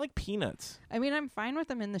 How do you not like peanuts? I mean, I'm fine with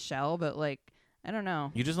them in the shell, but I don't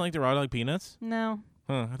know. You just like the raw dog peanuts? No.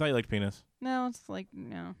 Huh? I thought you liked peanuts. No, it's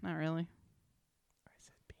no, not really. I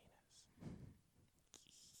said peanuts.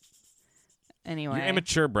 Anyway. You're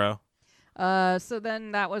immature, bro. So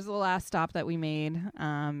then that was the last stop that we made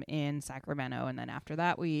in Sacramento, and then after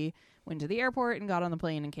that we went to the airport and got on the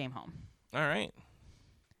plane and came home. All right.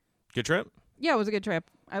 Good trip? Yeah, it was a good trip.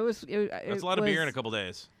 That's a lot of beer in a couple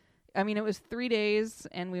days. I mean, it was 3 days,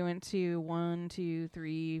 and we went to 1, 2,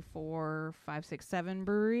 3, 4, 5, 6, 7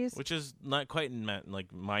 breweries. Which is not quite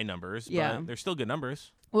my numbers, Yeah. but they're still good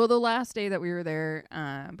numbers. Well, the last day that we were there,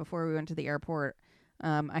 before we went to the airport,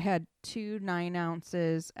 I had 2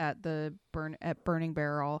 9-ounces at Burning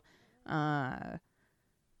Barrel, the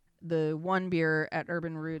 1 beer at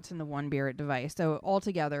Urban Roots, and the 1 beer at Device. So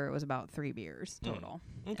altogether, it was about 3 beers total,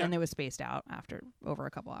 Okay. and it was spaced out over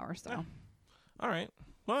a couple hours. So, Yeah. All right.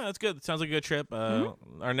 Well, that's good. It sounds like a good trip.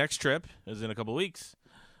 Our next trip is in a couple weeks.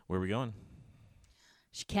 Where are we going?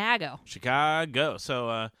 Chicago.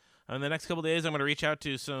 So in the next couple days, I'm going to reach out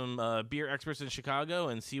to some beer experts in Chicago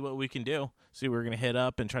and see what we can do. See what we're going to hit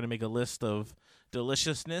up and try to make a list of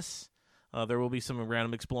deliciousness. There will be some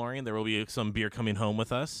random exploring. There will be some beer coming home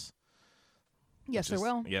with us. Yes, there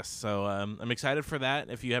will. Yes. So I'm excited for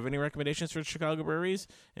that. If you have any recommendations for Chicago breweries,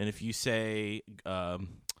 and if you say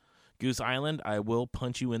Goose Island, I will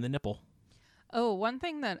punch you in the nipple. Oh, one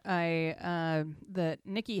thing that that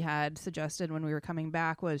Nikki had suggested when we were coming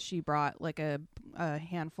back was she brought like a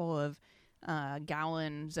handful of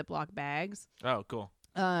gallon Ziploc bags. Oh, cool.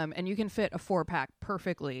 And you can fit a 4-pack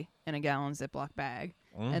perfectly in a gallon Ziploc bag.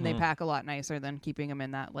 Mm-hmm. And they pack a lot nicer than keeping them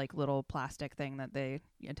in that like little plastic thing that they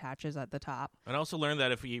attaches at the top. And I also learned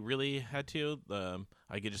that if we really had to,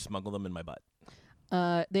 I could just smuggle them in my butt.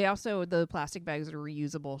 The plastic bags are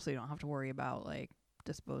reusable, so you don't have to worry about like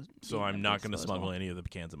disposal. So I'm not going to smuggle any of the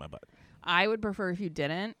cans in my butt. I would prefer if you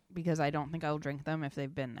didn't, because I don't think I'll drink them if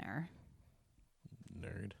they've been there.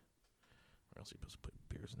 Nerd. Or else you're supposed to put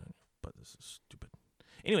beers in your butt. This is stupid.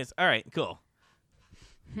 Anyways, all right, cool.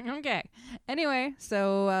 Okay. Anyway,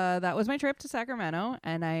 so that was my trip to Sacramento,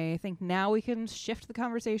 and I think now we can shift the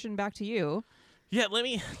conversation back to you. Yeah, let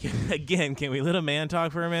me, again, can we let a man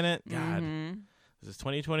talk for a minute? God, This is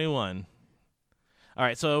 2021. All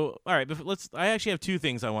right, I actually have two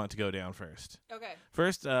things I want to go down first. Okay.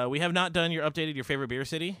 First, we have not done your favorite beer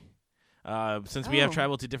city. Since we have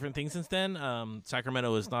traveled to different things since then,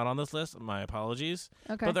 Sacramento is not on this list. My apologies.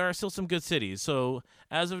 Okay. But there are still some good cities. So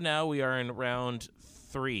as of now, we are in round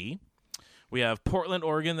 3. We have Portland,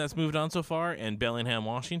 Oregon, that's moved on so far, and Bellingham,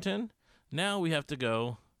 Washington. Now we have to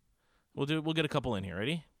go. We'll get a couple in here.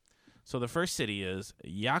 Ready? So the first city is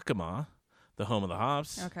Yakima, the home of the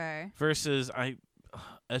hops. Okay. Versus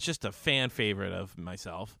it's just a fan favorite of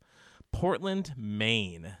myself, Portland,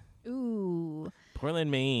 Maine. Ooh.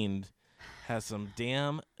 Portland, Maine has some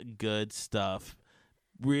damn good stuff.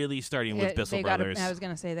 Really starting with Bissell Brothers. I was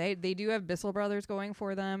gonna say they do have Bissell Brothers going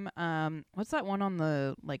for them. What's that one on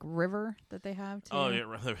the like river that they have too? Oh, yeah,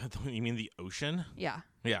 you mean the ocean? Yeah.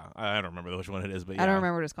 Yeah, I don't remember which one it is, but yeah. I don't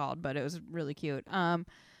remember what it's called, but it was really cute. I'm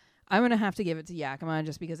gonna have to give it to Yakima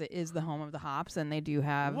just because it is the home of the hops, and they do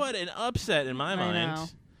have. What an upset in my mind. Know.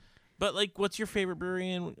 But like, what's your favorite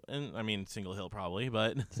brewery? And I mean, Single Hill probably,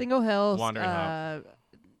 but Single Hill, Wandering Hop.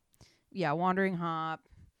 Yeah, Wandering Hop.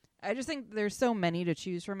 I just think there's so many to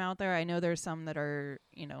choose from out there. I know there's some that are,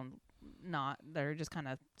 that are just kind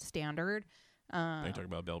of standard. Are you talking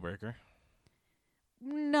about Bellbreaker?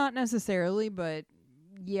 Not necessarily, but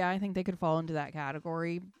yeah, I think they could fall into that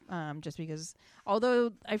category. Just because,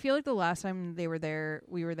 although I feel like the last time we were there,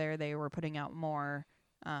 they were putting out more,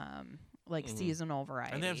 seasonal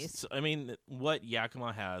varieties. And what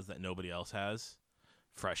Yakima has that nobody else has?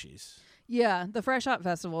 Freshies. Yeah, the Fresh Hop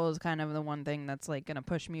Festival is kind of the one thing that's like going to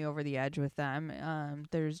push me over the edge with them.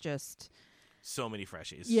 There's just so many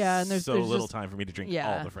freshies. Yeah, and there's little time for me to drink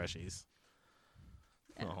all the freshies.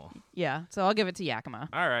 Oh. Yeah, so I'll give it to Yakima.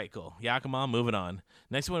 All right, cool. Yakima, moving on.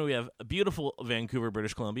 Next one, we have beautiful Vancouver,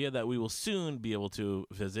 British Columbia that we will soon be able to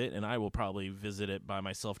visit, and I will probably visit it by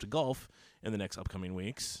myself to golf in the next upcoming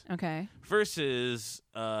weeks. Okay. Versus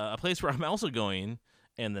a place where I'm also going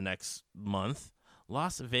in the next month,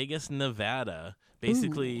 Las Vegas, Nevada.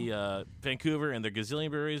 Basically, Vancouver and their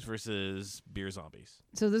gazillion breweries versus Beer Zombies.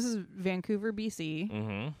 So this is Vancouver, BC.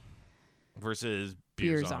 Mm-hmm. Versus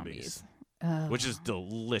Beer Zombies. Which is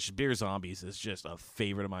delicious. Beer Zombies is just a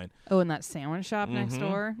favorite of mine. Oh, and that sandwich shop next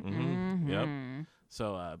door? Mm-hmm. Yep.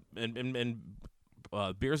 So, and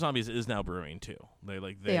Beer Zombies is now brewing, too. They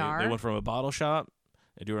went from a bottle shop,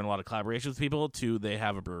 they're doing a lot of collaborations with people, to they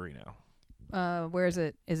have a brewery now. Where is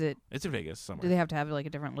it? It's in Vegas somewhere. Do they have to have like a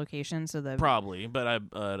different location so that probably? But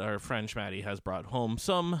our friend Schmatty has brought home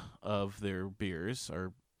some of their beers,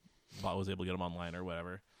 or was able to get them online or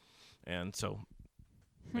whatever, and so.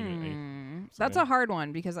 That's a hard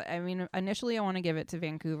one because initially I want to give it to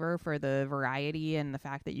Vancouver for the variety and the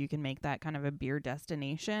fact that you can make that kind of a beer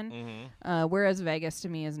destination. Mm-hmm. Whereas Vegas to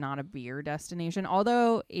me is not a beer destination,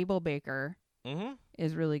 although Able Baker mm-hmm.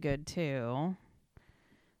 is really good too.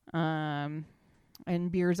 And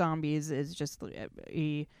Beer Zombies is just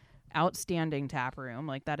a outstanding tap room.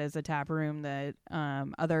 Like that is a tap room that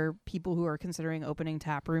other people who are considering opening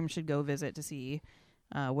tap room should go visit to see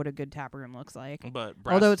what a good tap room looks like.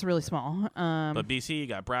 Although it's really small. But BC, you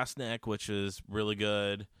got Brass Neck, which is really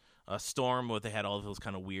good. Storm, they had all of those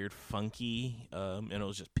kind of weird, funky, and it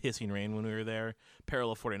was just pissing rain when we were there.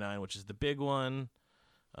 Parallel 49, which is the big one.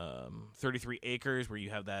 33 Acres, where you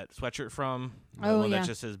have that sweatshirt from. The one that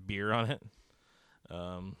just says beer on it.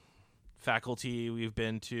 Faculty, we've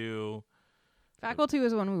been to. Faculty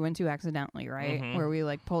was the one we went to accidentally, right? Mm-hmm. Where we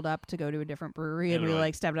pulled up to go to a different brewery and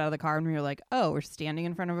we stepped out of the car and we were like, oh, we're standing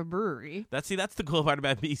in front of a brewery. That's the cool part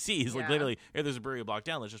about BC is literally, here, there's a brewery a block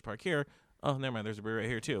down, let's just park here. Oh, never mind, there's a brewery right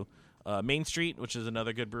here too. Main Street, which is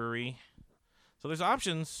another good brewery. So there's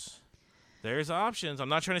options. I'm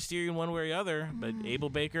not trying to steer you in one way or the other, but Able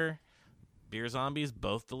Baker, Beer Zombies,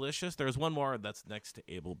 both delicious. There's one more that's next to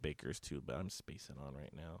Able Baker's too, but I'm spacing on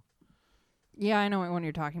right now. Yeah, I know what one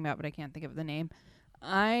you're talking about, but I can't think of the name.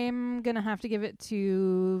 I'm going to have to give it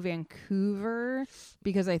to Vancouver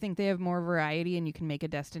because I think they have more variety and you can make a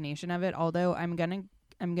destination of it. Although I'm going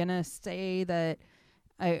to say that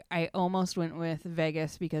I almost went with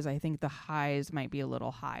Vegas because I think the highs might be a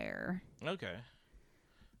little higher. Okay.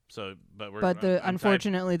 So, but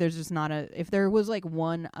unfortunately, there's just not if there was like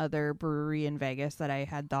one other brewery in Vegas that I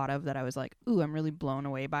had thought of that I was like, ooh, I'm really blown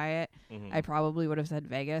away by it, I probably would have said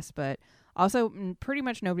Vegas. But also, pretty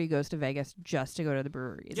much nobody goes to Vegas just to go to the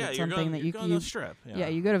breweries. Yeah, it's you're something going, that going to the strip. Yeah,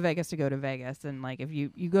 you go to Vegas to go to Vegas, and like if you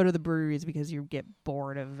go to the breweries because you get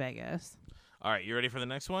bored of Vegas. All right, you ready for the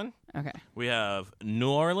next one? Okay. We have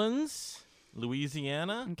New Orleans,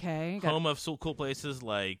 Louisiana. Okay. Home of so cool places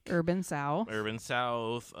like Urban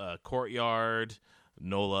South, Courtyard,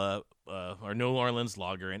 NOLA, or New Orleans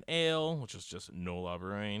Lager and Ale, which is just NOLA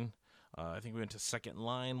Brewing. I think we went to Second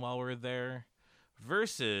Line while we were there.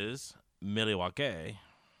 Versus Milwaukee,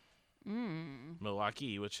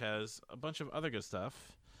 which has a bunch of other good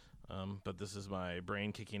stuff. But this is my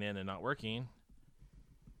brain kicking in and not working.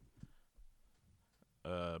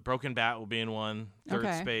 Broken Bat will be in one.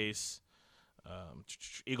 Third Space.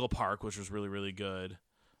 Eagle Park, which was really, really good.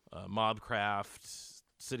 Mobcraft.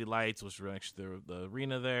 City Lights, which was actually the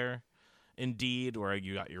arena there. Indeed, where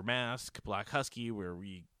you got your mask. Black Husky, where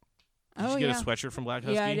we... Did you get a sweatshirt from Black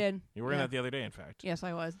Husky? Yeah, I did. You were wearing that the other day, in fact. Yes,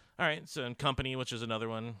 I was. All right, so and Company, which is another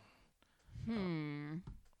one.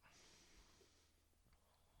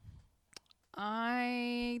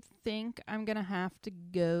 I think I'm going to have to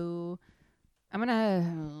go... I'm going to...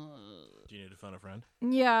 Do you need to phone a friend?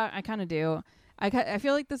 Yeah, I kind of do. I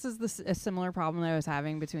feel like this is a similar problem that I was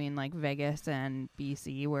having between like Vegas and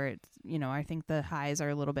BC, where it's, I think the highs are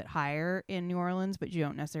a little bit higher in New Orleans, but you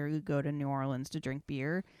don't necessarily go to New Orleans to drink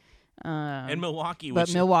beer. And Milwaukee,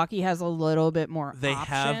 but Milwaukee has a little bit more. They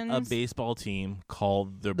options. have a baseball team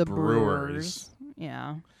called the Brewers.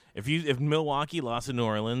 Yeah. If Milwaukee lost to New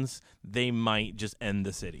Orleans, they might just end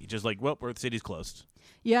the city. Just like, well, the city's closed.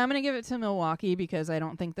 Yeah, I'm gonna give it to Milwaukee because I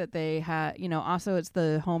don't think that they had. Also it's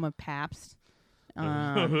the home of Pabst.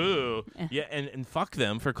 Yeah, and fuck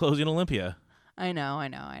them for closing Olympia. I know.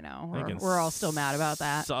 We're all still mad about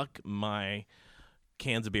that. Suck my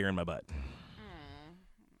cans of beer in my butt.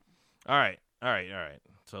 All right.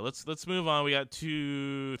 So let's move on. We got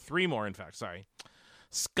 3 more, in fact. Sorry.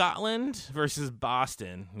 Scotland versus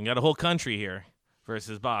Boston. We got a whole country here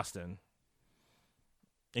versus Boston,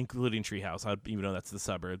 including Treehouse. Even though that's the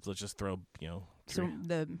suburbs, let's just throw so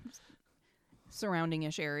the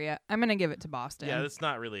surrounding-ish area. I'm gonna give it to Boston. Yeah, that's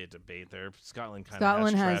not really a debate there. Scotland has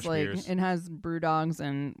has trash beers. It has BrewDogs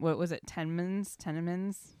and what was it, Tenemans?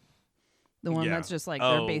 The one that's just like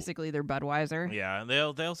they're basically their Budweiser. Yeah, they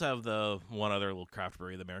also have the one other little craft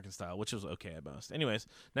brewery, the American style, which is okay at most. Anyways,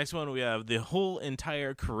 next one we have the whole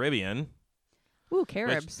entire Caribbean. Ooh,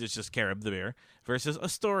 Caribs. It's just Carib, the beer, versus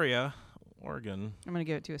Astoria, Oregon. I'm gonna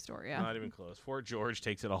give it to Astoria. Not even close. Fort George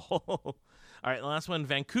takes it all. All right, the last one,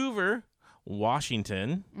 Vancouver,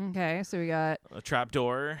 Washington. Okay, so we got a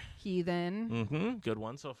Trapdoor. Heathen. Good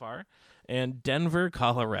one so far. And Denver,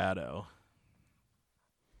 Colorado.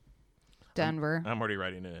 Denver. I'm already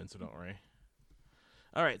writing it in, so don't worry.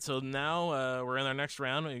 All right, so now we're in our next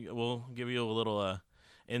round. We'll give you a little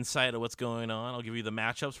insight of what's going on. I'll give you the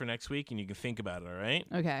matchups for next week, and you can think about it, all right?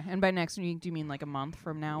 Okay, and by next week, do you mean like a month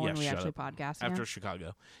from now when we actually podcast again? After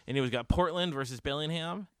Chicago. And we've got Portland versus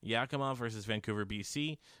Bellingham, Yakima versus Vancouver,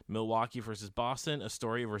 BC, Milwaukee versus Boston,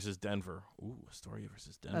 Astoria versus Denver. Ooh, Astoria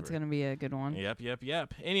versus Denver. That's going to be a good one.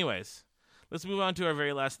 Yep. Anyways, let's move on to our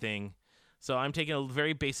very last thing. So I'm taking a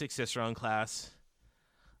very basic Cicerone class.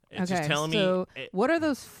 It's just telling me. What are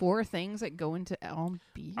those 4 things that go into all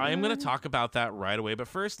beer? I am going to talk about that right away. But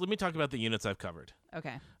first, let me talk about the units I've covered.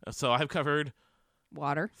 Okay. So I've covered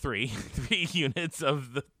water. 3 units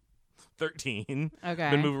of the 13. Okay.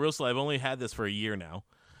 Been moving real slow. I've only had this for a year now.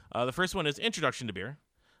 The first one is Introduction to Beer.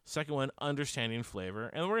 Second one, Understanding Flavor.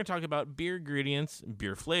 And we're going to talk about beer ingredients,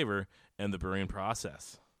 beer flavor, and the brewing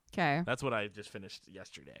process. Okay. That's what I just finished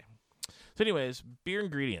yesterday. So anyways, beer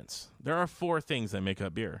ingredients. There are 4 things that make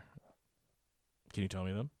up beer. Can you tell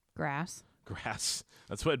me them? Grass.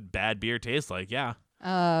 That's what bad beer tastes like, yeah.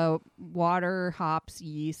 Water, hops,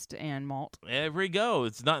 yeast, and malt. There we go.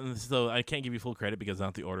 It's not, so I can't give you full credit because it's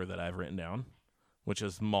not the order that I've written down, which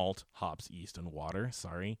is malt, hops, yeast, and water.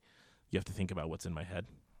 Sorry. You have to think about what's in my head.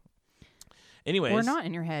 Anyways. We're not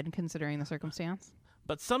in your head considering the circumstance.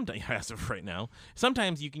 But sometimes, as of right now,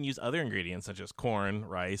 sometimes you can use other ingredients such as corn,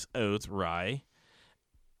 rice, oats, rye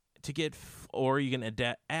to get, or you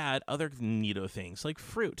can add other neato things like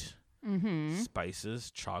fruit,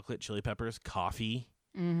 spices, chocolate, chili peppers, coffee.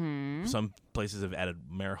 Some places have added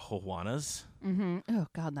marijuanas. Oh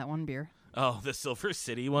God, that one beer. Oh, the Silver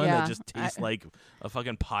City one that just tastes like a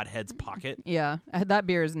fucking pothead's pocket. Yeah, that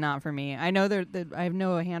beer is not for me. I know I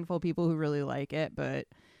know a handful of people who really like it, but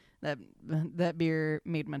that beer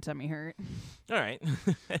made my tummy hurt. All right.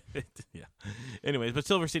 Yeah. Anyways, but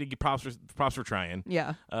Silver City, props for trying.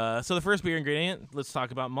 Yeah. So the first beer ingredient, let's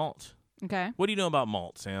talk about malt. Okay. What do you know about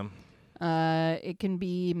malt, Sam? It can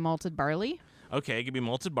be malted barley. Okay, it could be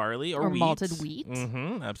malted barley or wheat. Malted wheat.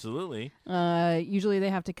 Absolutely. Usually they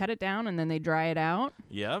have to cut it down and then they dry it out.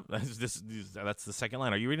 Yep. That's the second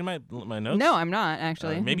line. Are you reading my notes? No, I'm not,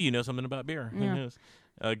 actually. Maybe you know something about beer. Yeah. Who knows?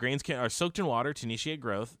 Grains are soaked in water to initiate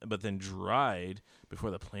growth, but then dried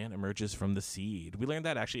before the plant emerges from the seed. We learned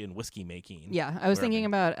that actually in whiskey making. Yeah, I was thinking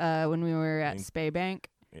about when we were at Spaybank.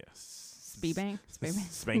 Yes. Spaybank?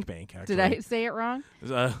 Spank Bank, actually. Did I say it wrong?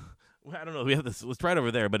 I don't know. We have this. It's right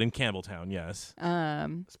over there, but in Campbelltown, yes.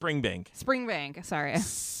 Springbank. Springbank. Sorry.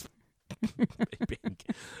 Springbank.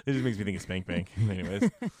 It just makes me think of Spank Bank. Anyways.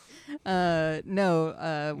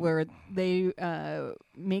 No. Where they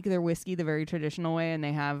make their whiskey the very traditional way, and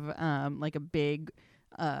they have like a big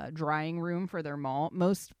drying room for their malt.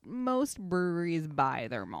 Most breweries buy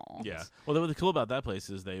their malt. Yeah. Well, what's cool about that place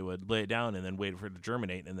is they would lay it down and then wait for it to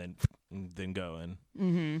germinate, and then go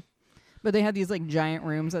in. But they had these like giant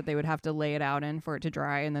rooms that they would have to lay it out in for it to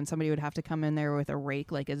dry, and then somebody would have to come in there with a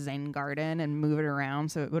rake, like a Zen garden, and move it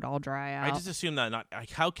around so it would all dry out. I just assume that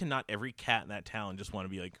how can not every cat in that town just want to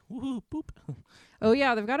be like, woohoo, boop. Oh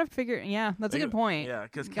yeah, they've got to figure. Yeah, that's a good point. Yeah,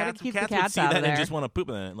 because cats would see out that of there and just want to poop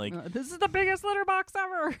in it. Like, this is the biggest litter box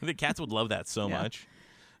ever. The cats would love that so much.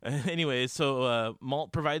 Anyways, so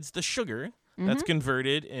malt provides the sugar that's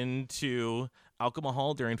converted into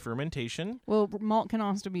alcohol during fermentation. Well, malt can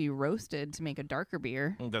also be roasted to make a darker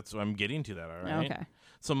beer. That's what I'm getting to that, all right? Okay.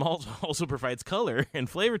 So malt also provides color and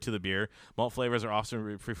flavor to the beer. Malt flavors are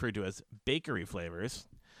often referred to as bakery flavors.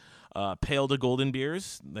 Pale to golden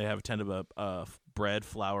beers, they have a tend of a bread,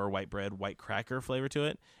 flour, white bread, white cracker flavor to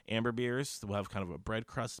it. Amber beers will have kind of a bread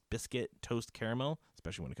crust, biscuit, toast, caramel,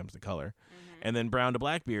 especially when it comes to color. And then brown to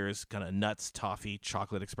black beers, kind of nuts, toffee,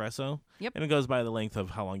 chocolate espresso. Yep. And it goes by the length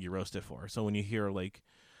of how long you roast it for. So when you hear like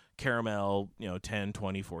caramel, 10,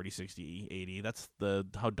 20, 40, 60, 80, that's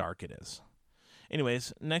how dark it is.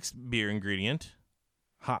 Anyways, next beer ingredient,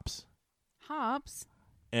 hops. Hops?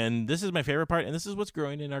 And this is my favorite part, and this is what's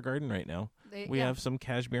growing in our garden right now. We have some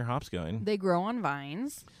cashmere hops going. They grow on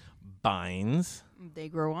vines. Vines. They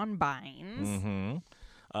grow on vines.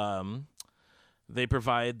 They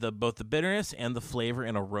provide both the bitterness and the flavor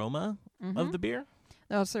and aroma of the beer.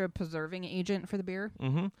 They're also a preserving agent for the beer.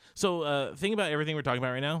 So think about everything we're talking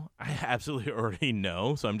about right now. I absolutely already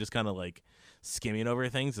know, so I'm just kind of like skimming over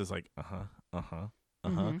things. It's like,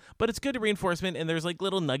 But it's good reinforcement, and there's like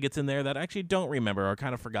little nuggets in there that I actually don't remember or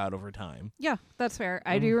kind of forgot over time. Yeah, that's fair.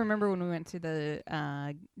 I do remember when we went to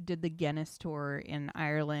did the Guinness tour in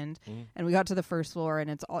Ireland, and we got to the first floor, and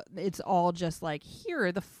it's all just like, here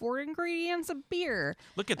are the 4 ingredients of beer.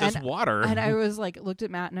 Look at this water. And I was like, looked at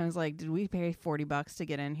Matt, and I was like, did we pay $40 to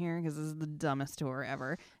get in here? Because this is the dumbest tour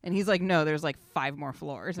ever. And he's like, no, there's like 5 more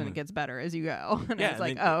floors, and it gets better as you go. And I was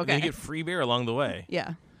like, oh, okay. And you get free beer along the way.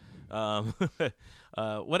 Yeah.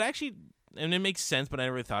 What actually, and it makes sense, but I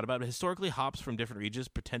never really thought about it. Historically, hops from different regions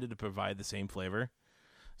pretended to provide the same flavor.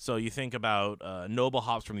 So you think about noble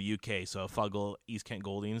hops from the UK, so Fuggle, East Kent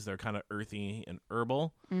Goldings, they're kind of earthy and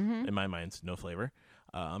herbal. In my mind, no flavor.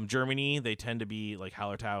 Germany, they tend to be like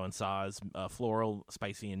Hallertau and Saaz, floral,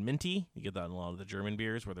 spicy, and minty. You get that in a lot of the German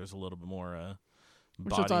beers where there's a little bit more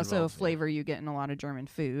which is also a flavor you get in a lot of German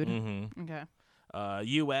food. Okay.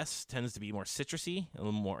 U.S. tends to be more citrusy, a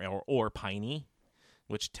little more or piney,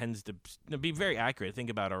 which tends to be very accurate. Think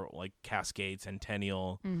about our like Cascade,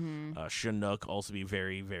 Centennial, Chinook also be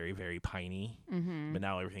very, very, very piney. But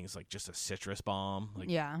now everything's like just a citrus bomb, like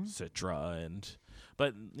Citra,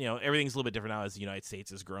 but everything's a little bit different now as the United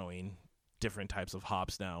States is growing different types of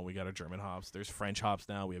hops now. We got our German hops. There's French hops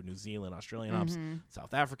now. We have New Zealand, Australian hops,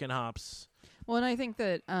 South African hops. Well, and I think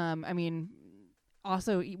that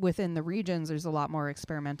also within the regions, there's a lot more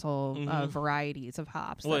experimental varieties of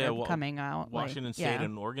hops that are coming out. Washington State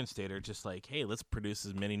and Oregon State are just like, hey, let's produce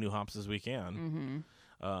as many new hops as we can.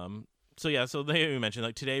 So they mentioned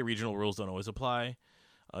like today regional rules don't always apply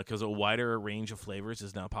because a wider range of flavors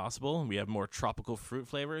is now possible. We have more tropical fruit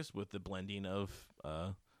flavors with the blending of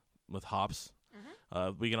with hops.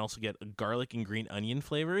 We can also get garlic and green onion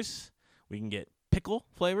flavors. We can get pickle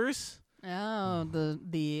flavors. Oh, the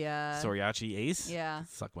Soriachi Ace. yeah.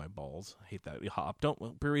 Suck my balls. I hate that hop.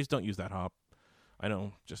 Breweries don't use that hop. I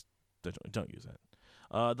know, just don't use it.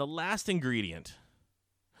 The last ingredient.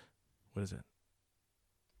 What is it?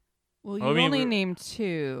 Well, you I mean, only named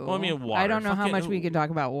two. Well, I mean, water. I don't know how Fucking- much we can talk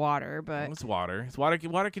about water, but It's water.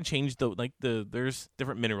 Water can change there's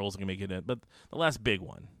different minerals that can make it in, but the last big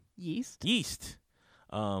one, yeast. yeast.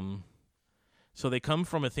 So they come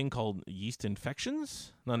from a thing called yeast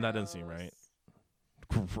infections. No, that doesn't seem right.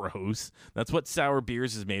 Gross. That's what sour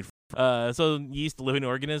beers is made from. So yeast, a living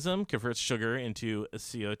organism, converts sugar into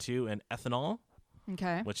CO2 and ethanol,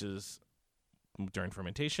 Okay. which is during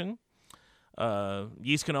fermentation.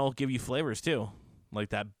 Yeast can all give you flavors too, like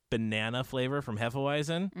that banana flavor from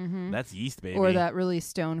Hefeweizen. Mm-hmm. That's yeast, baby. Or that really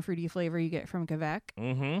stone fruity flavor you get from Quebec.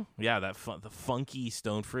 Mm-hmm. Yeah, the funky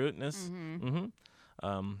stone fruitness. Mm-hmm.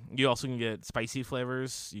 You also can get spicy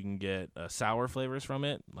flavors. You can get sour flavors from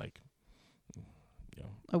it, like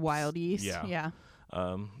A wild yeast. Yeah. Yeah.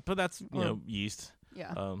 But that's yeast.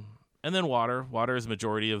 Yeah. And then water. Water is the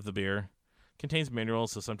majority of the beer. Contains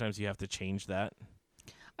minerals, so sometimes you have to change that.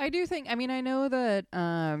 I do think. I mean, I know that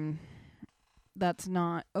that's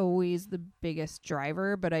not always the biggest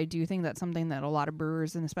driver, but I do think that's something that a lot of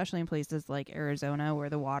brewers, and especially in places like Arizona, where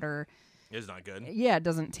the water It's not good. it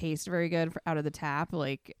doesn't taste very good out of the tap.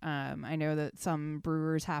 Like, I know that some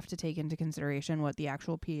brewers have to take into consideration what the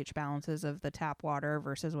actual pH balance is of the tap water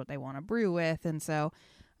versus what they want to brew with. And so,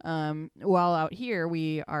 while out here,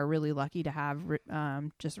 we are really lucky to have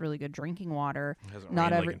just really good drinking water. It hasn't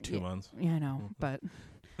Not rained every- like in 2 months. Yeah, I know, but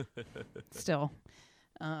still,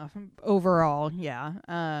 overall,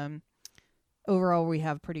 yeah. Overall, we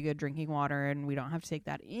have pretty good drinking water, and we don't have to take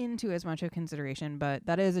that into as much of consideration. But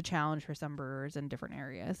that is a challenge for some brewers in different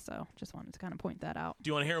areas. So just wanted to kind of point that out. Do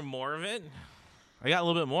you want to hear more of it? I got a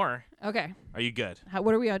little bit more. Okay. Are you good?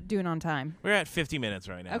 What are we doing on time? We're at 50 minutes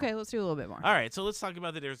right now. Okay, let's do a little bit more. All right, so let's talk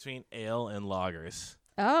about the difference between ale and lagers.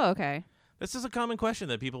 Oh, okay. This is a common question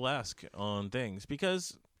that people ask on things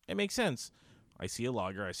because it makes sense. I see a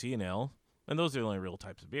lager, I see an ale, and those are the only real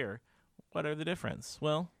types of beer. What are the difference?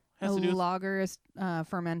 Well, it has A to do with lager is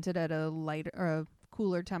fermented at a lighter or a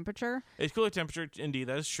cooler temperature. it's cooler temperature. Indeed,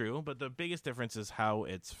 that is true. But the biggest difference is how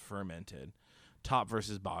it's fermented, top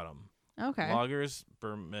versus bottom. Okay. Lagers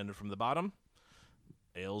fermented from the bottom.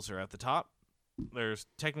 Ales are at the top. There's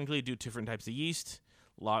technically different types of yeast.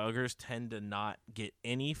 Lagers tend to not get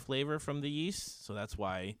any flavor from the yeast, so that's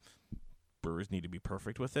why brewers need to be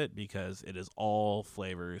perfect with it because it is all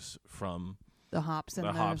flavors from the hops and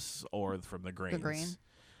the hops or from the grains. the grain.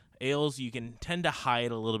 Ales you can tend to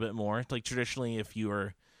hide a little bit more. Like traditionally, if you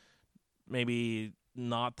are maybe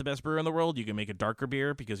not the best brewer in the world, you can make a darker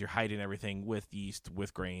beer because you're hiding everything with yeast,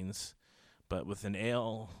 with grains. But with an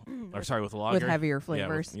ale, with a lager, with heavier yeah,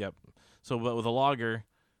 flavors. yep. So, but with a lager,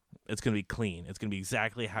 it's going to be clean. It's going to be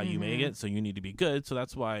exactly how you make it. So you need to be good. So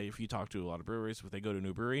that's why if you talk to a lot of breweries, if they go to a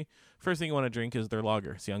new brewery, first thing you want to drink is their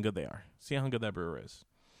lager. See how good they are. See how good that brewer is.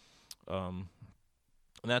 And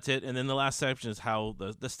that's it. And then the last section is how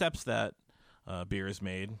the steps that beer is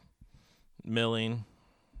made. Milling.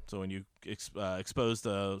 So when you expose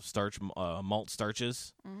the starch, malt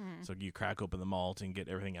starches, so you crack open the malt and get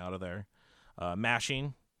everything out of there.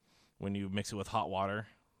 Mashing, when you mix it with hot water,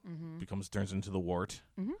 turns into the wort.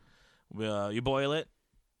 You boil it.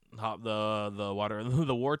 The water,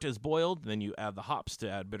 the wort is boiled. Then you add the hops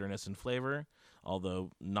to add bitterness and flavor.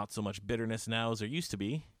 Although not so much bitterness now as there used to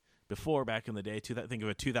be. Before, back in the day, think of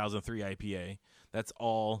a 2003 IPA. That's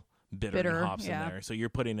all bitter hops in there. So you're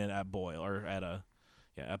putting it at boil or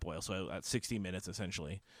at boil. So at 60 minutes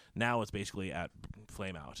essentially. Now it's basically at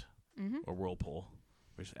flame out or whirlpool.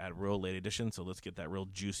 Which add real late addition, so let's get that real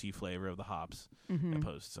juicy flavor of the hops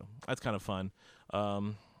opposed. So that's kind of fun.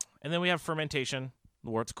 And then we have fermentation.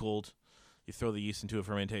 The wort's cooled. You throw the yeast into a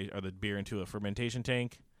fermentation, or the beer into a fermentation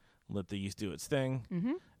tank. Let the yeast do its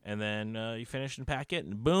thing, and then you finish and pack it,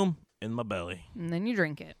 and boom, in my belly. And then you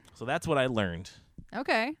drink it. So that's what I learned.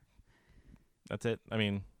 Okay. That's it. I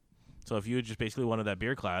mean, so if you just basically wanted that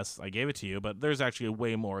beer class, I gave it to you, but there's actually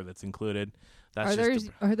way more that's included. That's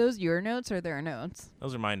Are those your notes or their notes?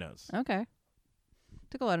 Those are my notes. Okay.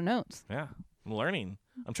 Took a lot of notes. Yeah, I'm learning.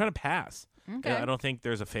 I'm trying to pass. Okay. I don't think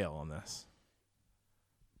there's a fail on this.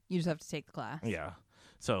 You just have to take the class. Yeah.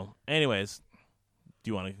 So, anyways,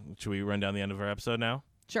 should we run down the end of our episode now?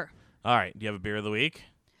 Sure. All right. Do you have a beer of the week?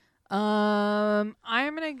 I'm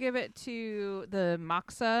gonna give it to the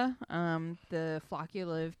Moxa, the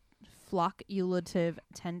flocculative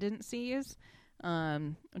tendencies,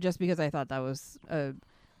 just because I thought that was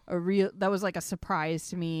that was like a surprise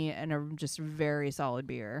to me and a just very solid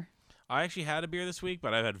beer. I actually had a beer this week,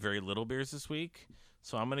 but I've had very little beers this week.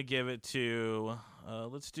 So I'm going to give it to,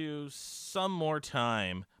 let's do Some More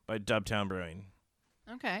Time by Dubtown Brewing.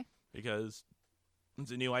 Okay. Because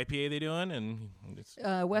it's a new IPA they're doing, and it's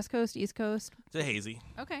West Coast, East Coast. a hazy.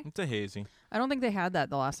 Okay. It's a hazy. I don't think they had that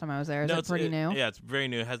the last time I was there. Is it pretty new? Yeah, it's very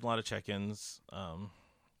new. It has a lot of check-ins.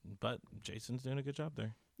 But Jason's doing a good job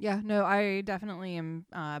there. Yeah, no, I definitely am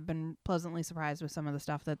been pleasantly surprised with some of the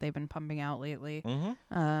stuff that they've been pumping out lately.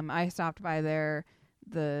 Mm-hmm. I stopped by there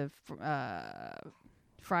the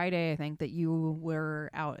Friday, I think, that you were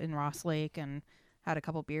out in Ross Lake and had a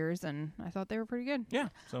couple beers, and I thought they were pretty good. Yeah.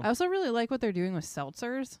 So I also really like what they're doing with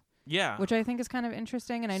seltzers. yeah. Which I think is kind of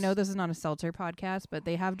interesting. And I know this is not a seltzer podcast, but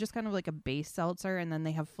they have just kind of like a base seltzer, and then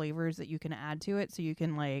they have flavors that you can add to it. So you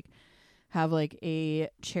can like have like a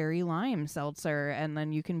cherry lime seltzer, and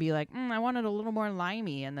then you can be like, I want it a little more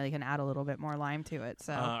limey, and they can add a little bit more lime to it.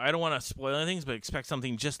 So I don't want to spoil anything, but expect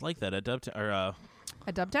something just like that at Dubtown. Or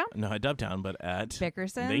at Dubtown? no, at Dubtown, but at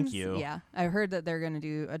Bickerson's. Thank you. Yeah, I heard that they're going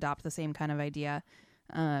to adopt the same kind of idea,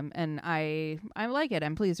 and I like it.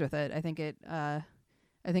 I'm pleased with it. I think it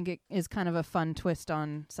is kind of a fun twist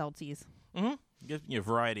on seltzies. Mm-hmm. Give you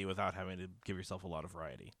variety without having to give yourself a lot of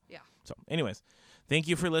variety. Yeah. So, anyways, thank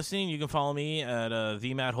you for listening. You can follow me at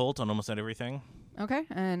the Matt Holt on almost everything. Okay,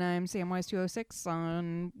 and I'm Samwise206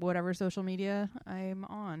 on whatever social media I'm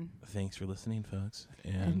on. Thanks for listening, folks,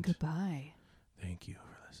 And goodbye. thank you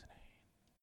for listening.